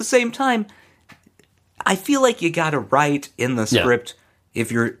 But at the same time, I feel like you gotta write in the Yeah. script,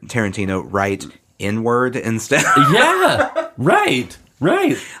 if you're Tarantino, write N-word instead. Yeah. Right.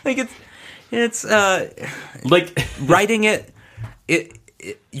 Right. Like it's Like... writing it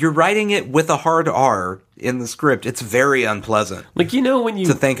you're writing it with a hard R in the script. It's very unpleasant Like, you know when you...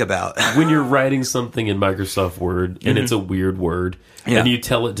 to think about. when you're writing something in Microsoft Word and it's a weird word Yeah. and you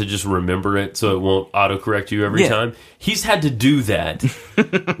tell it to just remember it so it won't autocorrect you every Yeah. time, he's had to do that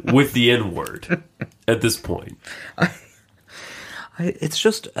with the N word at this point. It's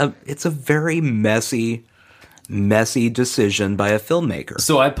just it's a very messy decision by a filmmaker.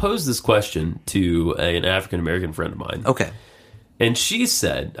 So I posed this question to an African American friend of mine. Okay. And she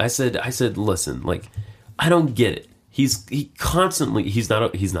said, I said, listen, like, I don't get it. He's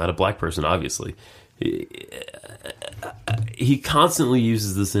not a black person, obviously. He constantly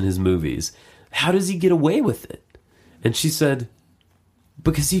uses this in his movies. How does he get away with it? And she said,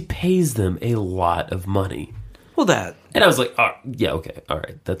 because he pays them a lot of money. Well, that. And I was like, oh, yeah, okay, all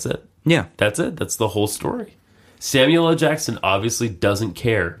right, that's it. Yeah. That's it. That's the whole story. Samuel L. Jackson obviously doesn't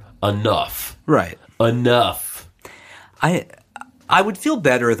care enough. Right. Enough. I I would feel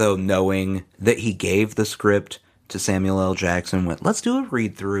better, though, knowing that he gave the script to Samuel L. Jackson, went, let's do a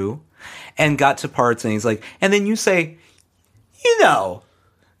read-through, and got to parts, and he's like, and then you say, you know,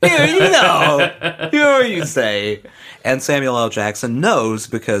 you say. And Samuel L. Jackson knows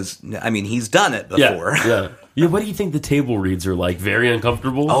because, I mean, he's done it before. Yeah, what do you think the table reads are like? Very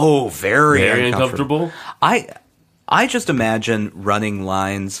uncomfortable? Oh, very uncomfortable. I just imagine running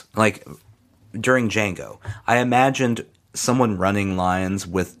lines, like, during Django. I imagined someone running lines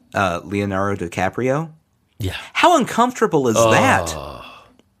with Leonardo DiCaprio. Yeah. How uncomfortable is that?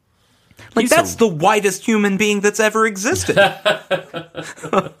 Like, that's the whitest human being that's ever existed.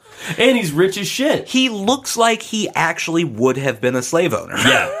 And he's rich as shit. He looks like he actually would have been a slave owner.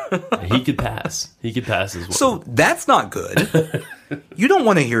 Yeah. He could pass. He could pass as well. So that's not good. You don't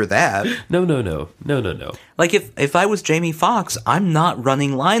want to hear that. No. Like, if I was Jamie Foxx, I'm not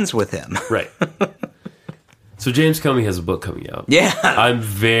running lines with him. Right. So James Comey has a book coming out. Yeah. I'm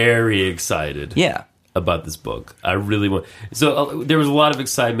very excited. Yeah. About this book. I really want... So there was a lot of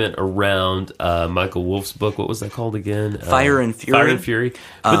excitement around Michael Wolff's book. What was that called again? Fire and Fury. Fire and Fury.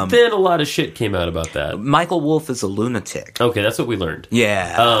 But then a lot of shit came out about that. Michael Wolff is a lunatic. Okay, that's what we learned.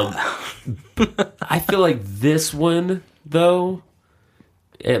 Yeah. I feel like this one, though...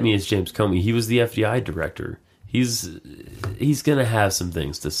 I mean, it's James Comey. He was the FBI director. He's going to have some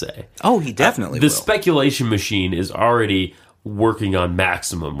things to say. Oh, he definitely will. The speculation machine is already working on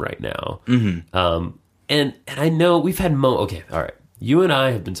maximum right now. Mm-hmm. And I know we've had okay, all right. You and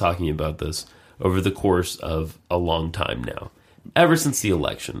I have been talking about this over the course of a long time now. Ever since the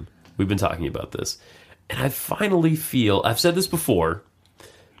election, we've been talking about this. And I finally feel, I've said this before,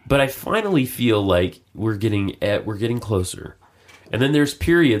 but I finally feel like we're getting closer. And then there's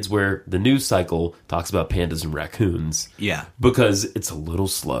periods where the news cycle talks about pandas and raccoons. Yeah. Because it's a little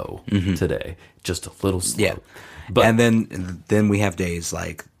slow today. Just a little slow. Yeah. But, and then we have days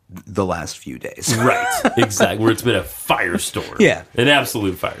like the last few days. Right. Exactly. Where it's been a firestorm. Yeah. An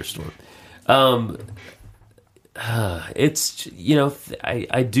absolute firestorm. It's,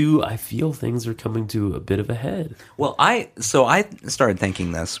 I feel things are coming to a bit of a head. Well, I started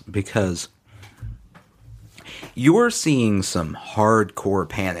thinking this because you're seeing some hardcore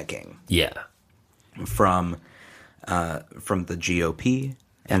panicking. Yeah. From the GOP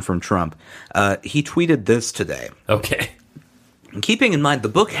and from Trump. He tweeted this today. Okay. Keeping in mind, the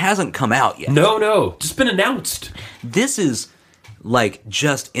book hasn't come out yet. No. Just been announced. This is, like,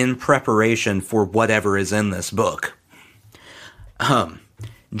 just in preparation for whatever is in this book.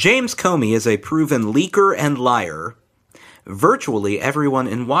 James Comey is a proven leaker and liar. Virtually everyone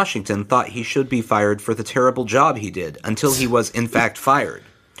in Washington thought he should be fired for the terrible job he did, until he was, in fact, fired.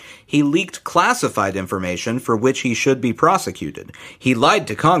 He leaked classified information for which he should be prosecuted. He lied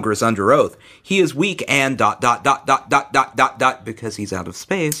to Congress under oath. He is weak and ... because he's out of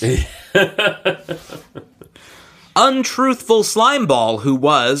space. Untruthful slimeball who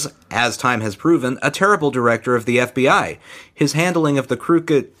was, as time has proven, a terrible director of the FBI. His handling of the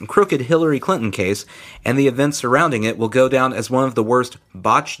crooked Hillary Clinton case and the events surrounding it will go down as one of the worst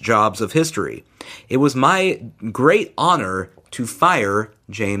botched jobs of history. It was my great honor to fire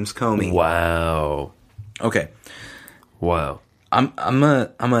James Comey. Wow. Okay. Wow. I'm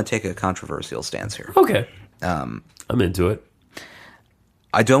gonna take a controversial stance here. Okay. I'm into it.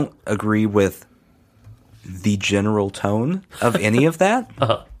 I don't agree with the general tone of any of that.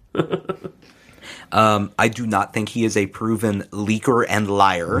 I do not think he is a proven leaker and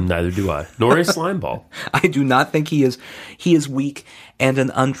liar. Neither do I. Nor a slimeball. I do not think he is weak and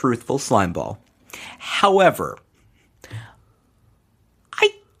an untruthful slimeball. However,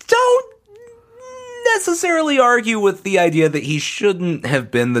 I don't necessarily argue with the idea that he shouldn't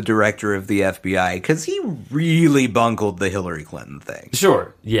have been the director of the FBI, because he really bungled the Hillary Clinton thing.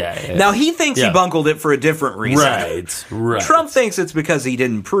 Sure. Yeah. Now, he thinks he bungled it for a different reason. Right. Trump thinks it's because he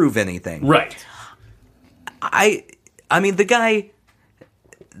didn't prove anything. Right. I mean, the guy...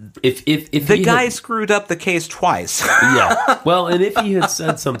 If the guy screwed up the case twice. Yeah. Well, and if he had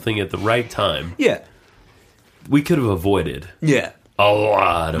said something at the right time... Yeah. We could have avoided... Yeah. A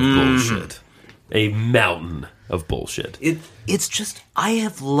lot of bullshit. A mountain of bullshit. It's just, I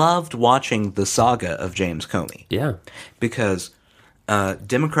have loved watching the saga of James Comey. Yeah. Because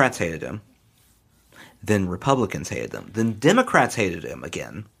Democrats hated him, then Republicans hated him, then Democrats hated him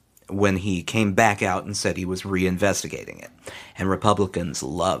again when he came back out and said he was reinvestigating it, and Republicans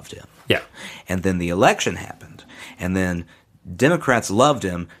loved him. Yeah. And then the election happened, and then Democrats loved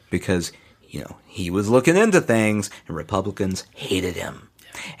him because, he was looking into things, and Republicans hated him.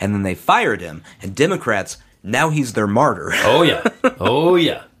 And then they fired him, and Democrats, now he's their martyr. Oh, yeah. Oh,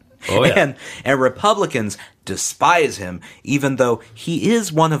 yeah. Oh, yeah. And Republicans despise him, even though he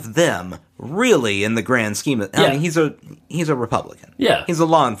is one of them, really, in the grand scheme of... I Yeah. mean, he's a Republican. Yeah. He's a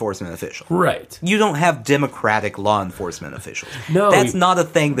law enforcement official. Right. You don't have Democratic law enforcement officials. No. That's not a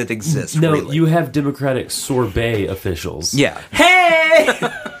thing that exists, No, really. you have Democratic sorbet officials. Yeah. Hey!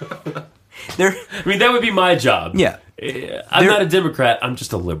 They're... I mean, that would be my job. Yeah. I'm not a Democrat. I'm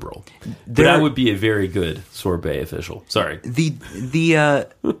just a liberal. But They're- I would be a very good sorbet official. Sorry. The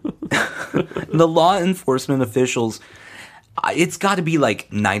the law enforcement officials, it's got to be like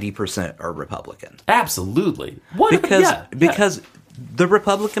 90% are Republican. Absolutely. What? Because the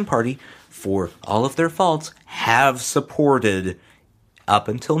Republican Party, for all of their faults, have supported up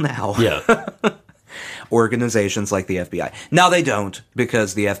until now Yeah. organizations like the FBI. Now they don't,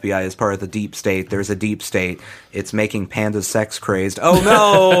 because the FBI is part of the deep state. There's a deep state. It's making pandas sex crazed. Oh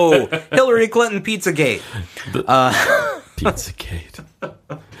no! Hillary Clinton Pizzagate. Pizzagate.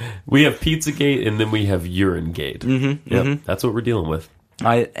 We have Pizzagate and then we have Urinegate. Mm-hmm, yep, that's what we're dealing with.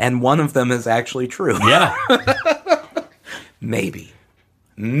 And one of them is actually true. Yeah. Maybe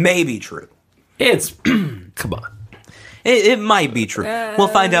true. It's come on. It might be true. We'll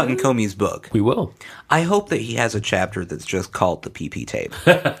find out in Comey's book. We will. I hope that he has a chapter that's just called the PP tape.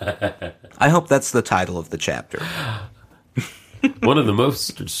 I hope that's the title of the chapter. One of the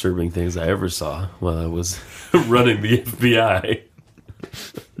most disturbing things I ever saw while I was running the FBI.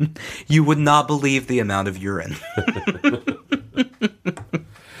 You would not believe the amount of urine.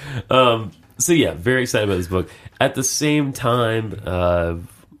 So yeah, very excited about this book. At the same time,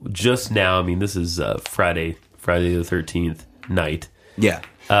 just now, I mean, this is Friday the 13th night. Yeah.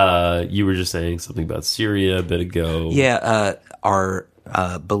 You were just saying something about Syria a bit ago. Yeah, our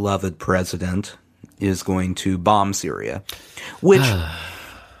beloved president is going to bomb Syria, which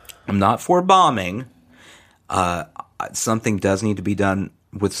I'm not for bombing. Something does need to be done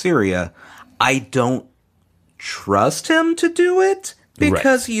with Syria. I don't trust him to do it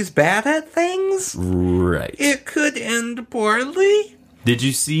because he's bad at things. Right. It could end poorly. Did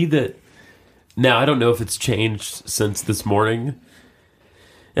you see that? Now, I don't know if it's changed since this morning.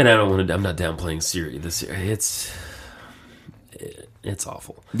 And I don't want to, I'm not downplaying Syria this year. It's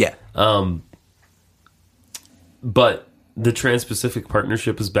awful. Yeah. But the Trans-Pacific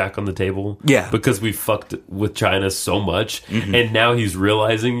Partnership is back on the table. Yeah. Because we fucked with China so much. And now he's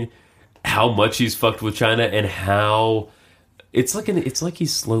realizing how much he's fucked with China and how it's like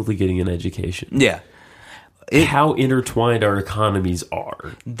he's slowly getting an education. Yeah. How intertwined our economies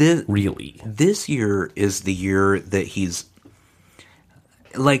are. Really. This year is the year that he's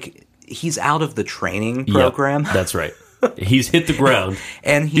out of the training program. Yep, that's right. He's hit the ground.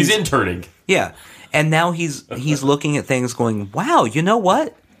 And he's interning. Yeah. And now he's looking at things going, wow, you know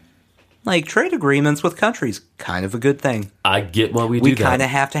what? Like, trade agreements with countries, kind of a good thing. I get why we do We that. kind of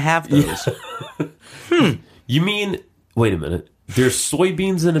have to have those. You mean, wait a minute. There's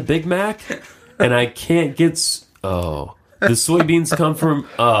soybeans in a Big Mac? And I can't get... the soybeans come from...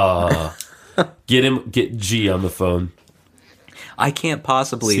 Get G on the phone. I can't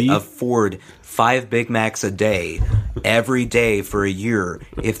possibly afford 5 Big Macs a day, every day for a year,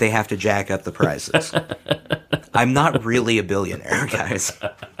 if they have to jack up the prices. I'm not really a billionaire, guys.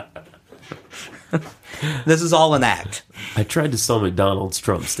 This is all an act. I tried to sell McDonald's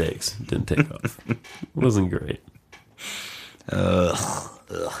Trump steaks. Didn't take off. Wasn't great.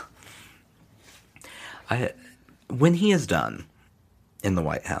 When he is done in the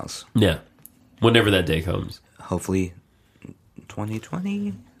White House, Yeah. Whenever that day comes. hopefully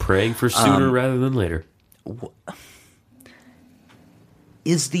 2020, Praying for sooner rather than later.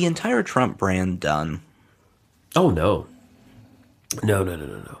 is the entire Trump brand done? Oh, no. No.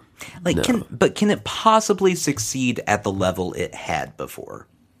 Like, No. can it possibly succeed at the level it had before?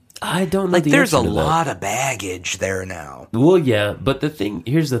 I don't know Like, the there's a answer to that. lot of baggage there now. Well, yeah, but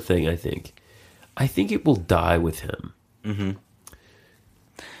here's the thing, I think it will die with him. Mm-hmm.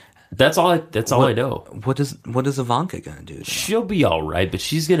 That's all I know. What is Ivanka gonna do? She'll be all right, but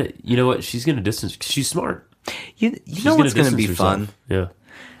she's gonna, you know what? She's gonna distance. She's smart. You She's know what's gonna distance be herself. fun? Yeah.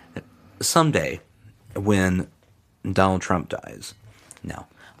 Someday, when Donald Trump dies. Now,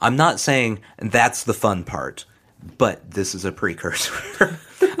 I'm not saying that's the fun part, but this is a precursor.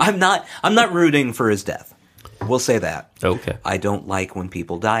 I'm not rooting for his death. We'll say that. Okay. I don't like when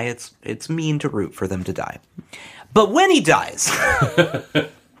people die. It's mean to root for them to die. But when he dies,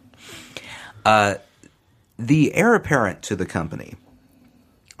 the heir apparent to the company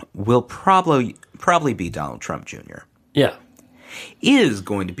will probably be Donald Trump Jr. Yeah. Is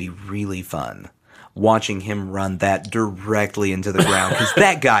going to be really fun watching him run that directly into the ground, because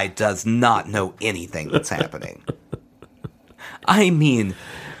that guy does not know anything that's happening. I mean,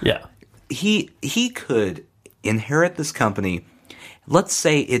 Yeah. He could inherit this company. Let's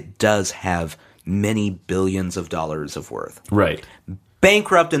say it does have many billions of dollars of worth. Right.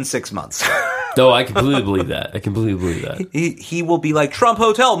 Bankrupt in 6 months. No, I completely believe that. I completely believe that. He will be like Trump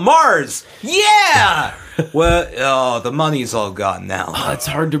Hotel Mars. Yeah. Well, the money's all gone now. Oh, it's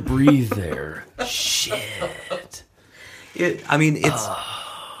hard to breathe there. Shit.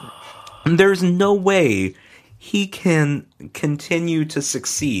 There's no way he can continue to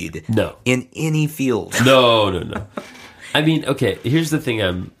succeed. No. In any field. No. I mean, okay, here's the thing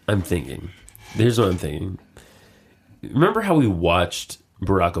I'm thinking. Here's what I'm thinking. Remember how we watched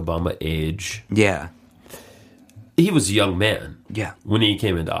Barack Obama age? Yeah. He was a young man. Yeah. When he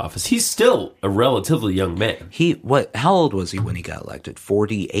came into office. He's still a relatively young man. How old was he when he got elected?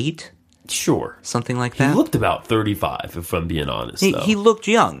 48? Sure. Something like He that? looked about 35, if I'm being honest, though. He looked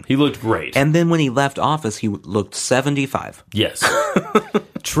young. He looked great. And then when he left office, he looked 75. Yes.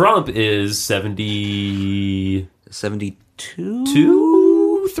 Trump is 72?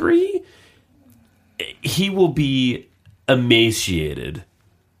 72? 3? He will be emaciated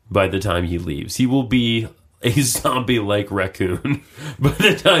by the time he leaves. He will be a zombie-like raccoon by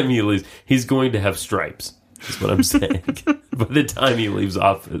the time he leaves. He's going to have stripes, is what I'm saying, by the time he leaves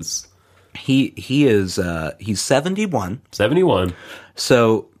office. He's 71. 71.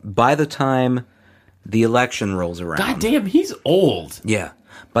 So by the time the election rolls around. God damn, he's old. Yeah.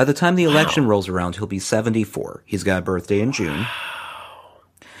 By the time the election rolls around, he'll be 74. He's got a birthday in June.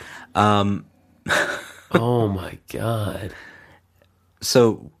 Oh my God.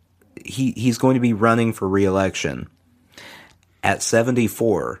 So he's going to be running for re-election at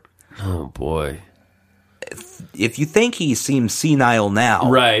 74. Oh boy. If you think he seems senile now,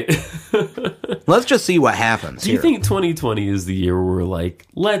 Right. let's just see what happens Do you here. think 2020 is the year where we're like,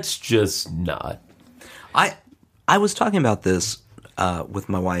 let's just not? I was talking about this with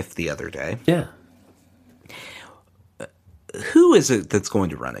my wife the other day. Yeah. Who is it that's going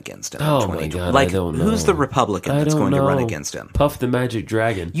to run against him? Oh in my 2020? God, Like, I don't know. who's the Republican that's going to run against him? Puff the Magic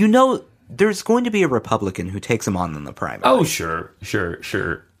Dragon. You know, there's going to be a Republican who takes him on in the primary. Oh, sure.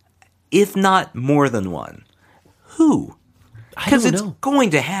 If not more than one. Who? Because don't it's know.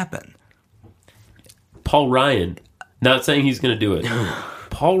 going to happen. Paul Ryan. Not saying he's going to do it.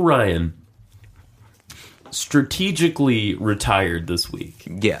 Paul Ryan strategically retired this week.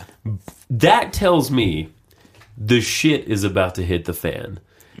 Yeah. That tells me the shit is about to hit the fan,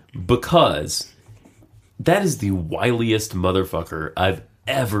 because that is the wiliest motherfucker I've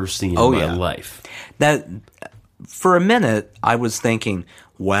ever seen in my life. That, for a minute, I was thinking,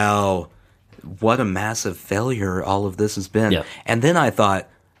 wow, what a massive failure all of this has been. Yeah. And then I thought,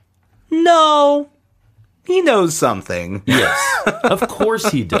 no, he knows something. Yes, of course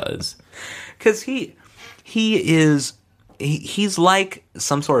he does. Because he's like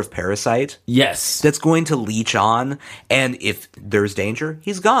some sort of parasite Yes, that's going to leech on, and if there's danger,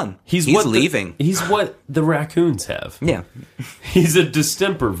 he's gone. He's leaving. He's what the raccoons have. Yeah. He's a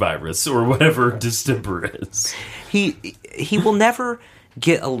distemper virus, or whatever distemper is. He will never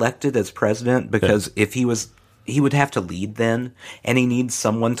get elected as president, because if he would have to lead then, and he needs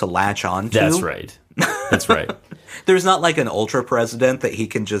someone to latch on to. That's right. That's right. There's not like an ultra president that he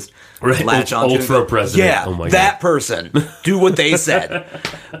can just Right, latch on to. and ultra go, president. Yeah, Oh my that God. person. Do what they said.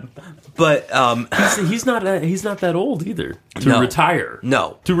 But He's not that old either to No. retire.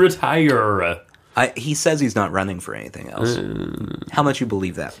 No. To retire. he says he's not running for anything else. How much you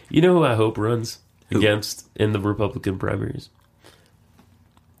believe that? You know who I hope runs against in the Republican primaries?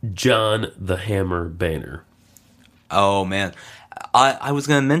 John the Hammer Boehner. Oh, man. I was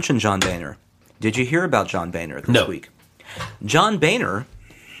going to mention John Boehner. Did you hear about John Boehner this week? John Boehner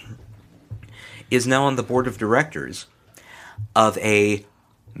is now on the board of directors of a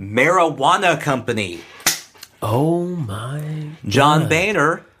marijuana company. Oh my! John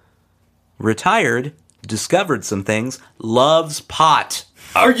Boehner, retired, discovered some things, loves pot.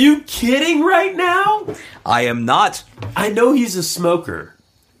 Are you kidding right now? I am not. I know he's a smoker.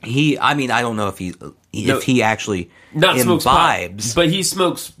 I don't know if he actually Not smokes pot, imbibes. but he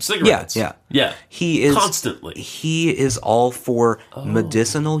smokes cigarettes. Yeah. He is constantly. He is all for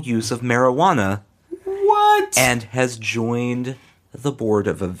medicinal use of marijuana. What? And has joined the board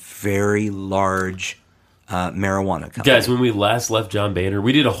of a very large marijuana company. Guys, when we last left John Boehner,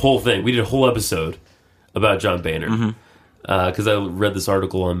 we did a whole thing. We did a whole episode about John Boehner. Because I read this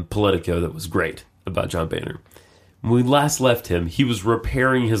article on Politico that was great about John Boehner. When we last left him, he was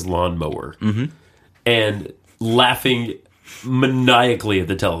repairing his lawnmower and laughing maniacally at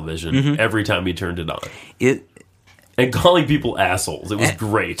the television every time he turned it on. And calling people assholes. It was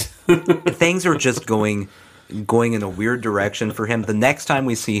great. Things are just going going in a weird direction for him. The next time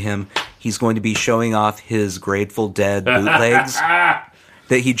we see him, he's going to be showing off his Grateful Dead bootlegs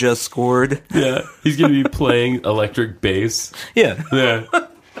that he just scored. Yeah, he's going to be playing electric bass. Yeah. Yeah,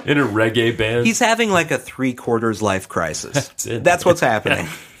 in a reggae band. He's having like a 3/4 life crisis. That's it. That's what's happening.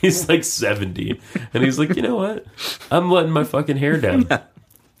 He's like 70, and he's like, you know what? I'm letting my fucking hair down. Yeah.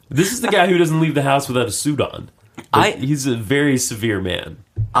 This is the guy who doesn't leave the house without a suit on. He's a very severe man.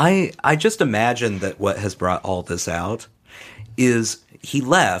 I just imagine that what has brought all this out is he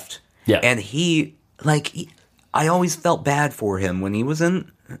left, Yeah. and I always felt bad for him when he was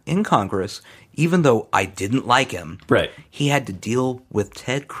in Congress, even though I didn't like him. Right. He had to deal with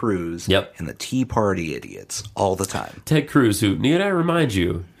Ted Cruz Yep. and the Tea Party idiots all the time. Ted Cruz, who, need I remind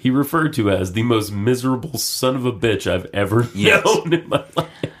you, he referred to as the most miserable son of a bitch I've ever Yes. known in my life.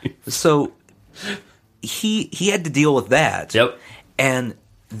 So he had to deal with that. Yep. And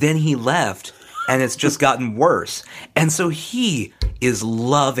then he left, and it's just gotten worse. And so he is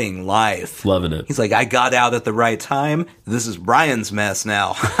loving life. Loving it. He's like, I got out at the right time. This is Brian's mess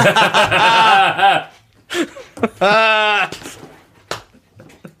now.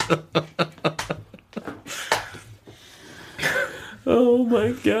 Oh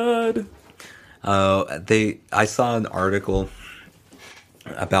my god. I saw an article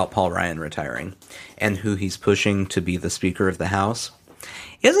about Paul Ryan retiring and who he's pushing to be the Speaker of the House.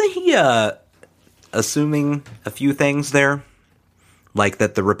 Isn't he assuming a few things there? Like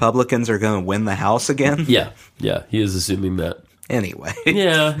that the Republicans are going to win the House again? Yeah, he is assuming that. Anyway.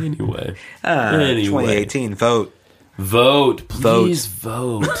 Yeah, anyway. 2018, vote. Vote. Please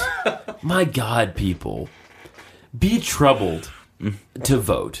vote. My God, people. Be troubled to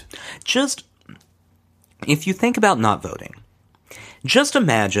vote. Just, if you think about not voting, just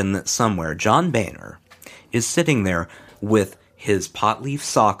imagine that somewhere John Boehner is sitting there with his pot leaf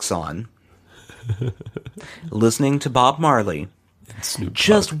socks on, listening to Bob Marley, Snoop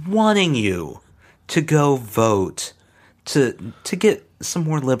just wanting you to go vote to get some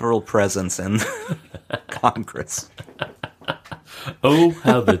more liberal presence in Congress. Oh,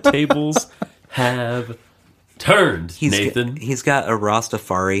 how the tables have turned, Nathan. He's got a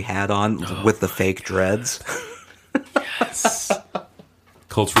Rastafari hat on with the fake dreads.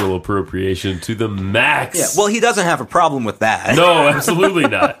 Cultural appropriation to the max. Yeah, well, he doesn't have a problem with that. No, absolutely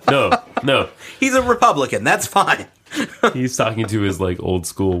not. No. He's a Republican. That's fine. He's talking to his like old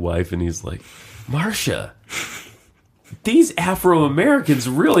school wife, and he's like, Marcia, these Afro Americans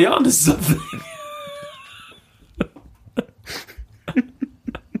really onto something.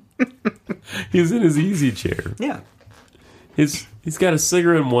 He's in his easy chair. Yeah. He's got a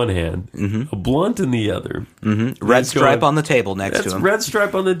cigarette in one hand, a blunt in the other. Red stripe on the table next That's to him. red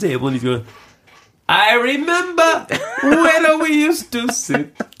stripe on the table, and he's going, I remember when we used to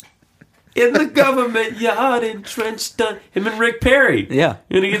sit in the government yard in Trenchtown. Him and Rick Perry. Yeah.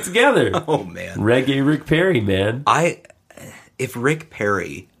 Gonna get together. Oh, man. Reggae Rick Perry, man. If Rick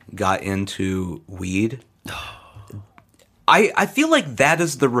Perry got into weed, I feel like that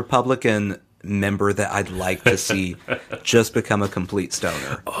is the Republican member that I'd like to see just become a complete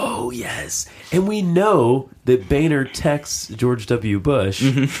stoner. Oh, yes. And we know that Boehner texts George W. Bush.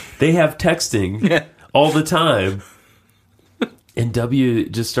 They have texting all the time. And W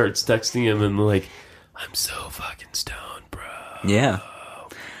just starts texting him and like, I'm so fucking stoned, bro. Yeah.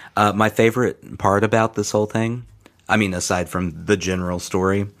 My favorite part about this whole thing, I mean, aside from the general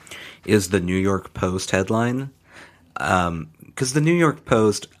story, is the New York Post headline. Because the New York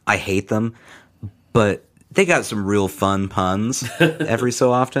Post, I hate them, but they got some real fun puns every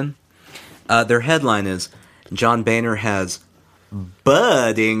so often. Their headline is, John Boehner has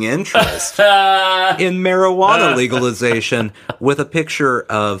budding interest in marijuana legalization, with a picture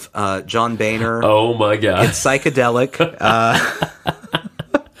of John Boehner. Oh, my God. It's psychedelic.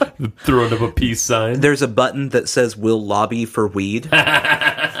 Throwing up a peace sign. There's a button that says, "We'll lobby for weed."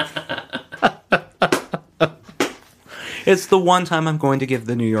 It's the one time I'm going to give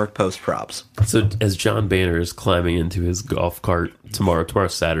the New York Post props. So as John Boehner is climbing into his golf cart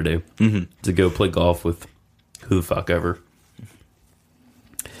tomorrow's Saturday, to go play golf with who the fuck ever,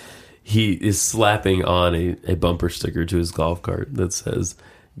 he is slapping on a bumper sticker to his golf cart that says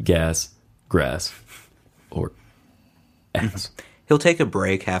gas, grass, or ass. He'll take a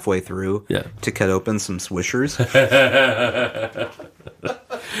break halfway through to cut open some Swishers.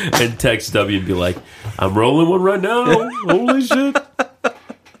 And text W and be like, I'm rolling one right now. Holy shit.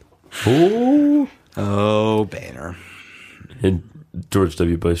 Oh, Boehner. And George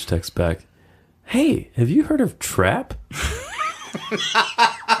W. Bush texts back, hey, have you heard of trap?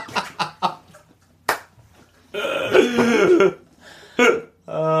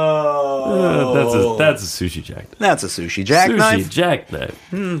 That's a sushi jackknife. That's a sushi jackknife. Sushi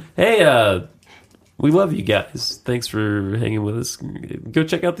jackknife. Hey, we love you guys. Thanks for hanging with us. Go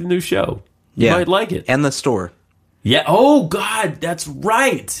check out the new show. You might like it. And the store. Yeah. Oh, God, that's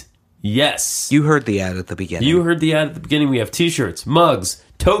right. Yes. You heard the ad at the beginning. You heard the ad at the beginning. We have t-shirts, mugs,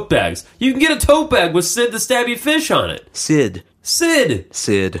 tote bags. You can get a tote bag with Sid the Stabby Fish on it. Sid.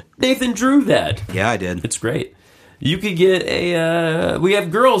 Nathan drew that. Yeah, I did. It's great. You could get we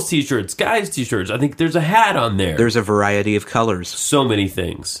have girls t-shirts, guys t-shirts. I think there's a hat on there. There's a variety of colors. So many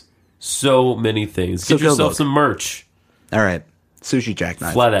things. Get So go yourself look. some merch. All right. Sushi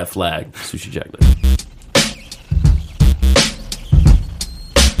jackknife. Fly that flag. Sushi jackknife.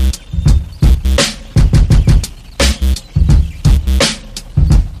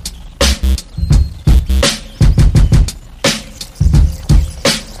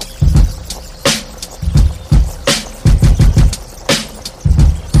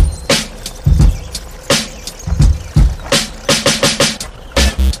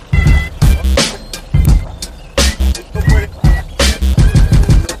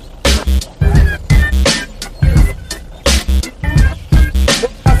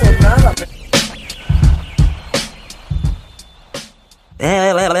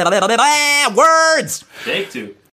 Words! Take two.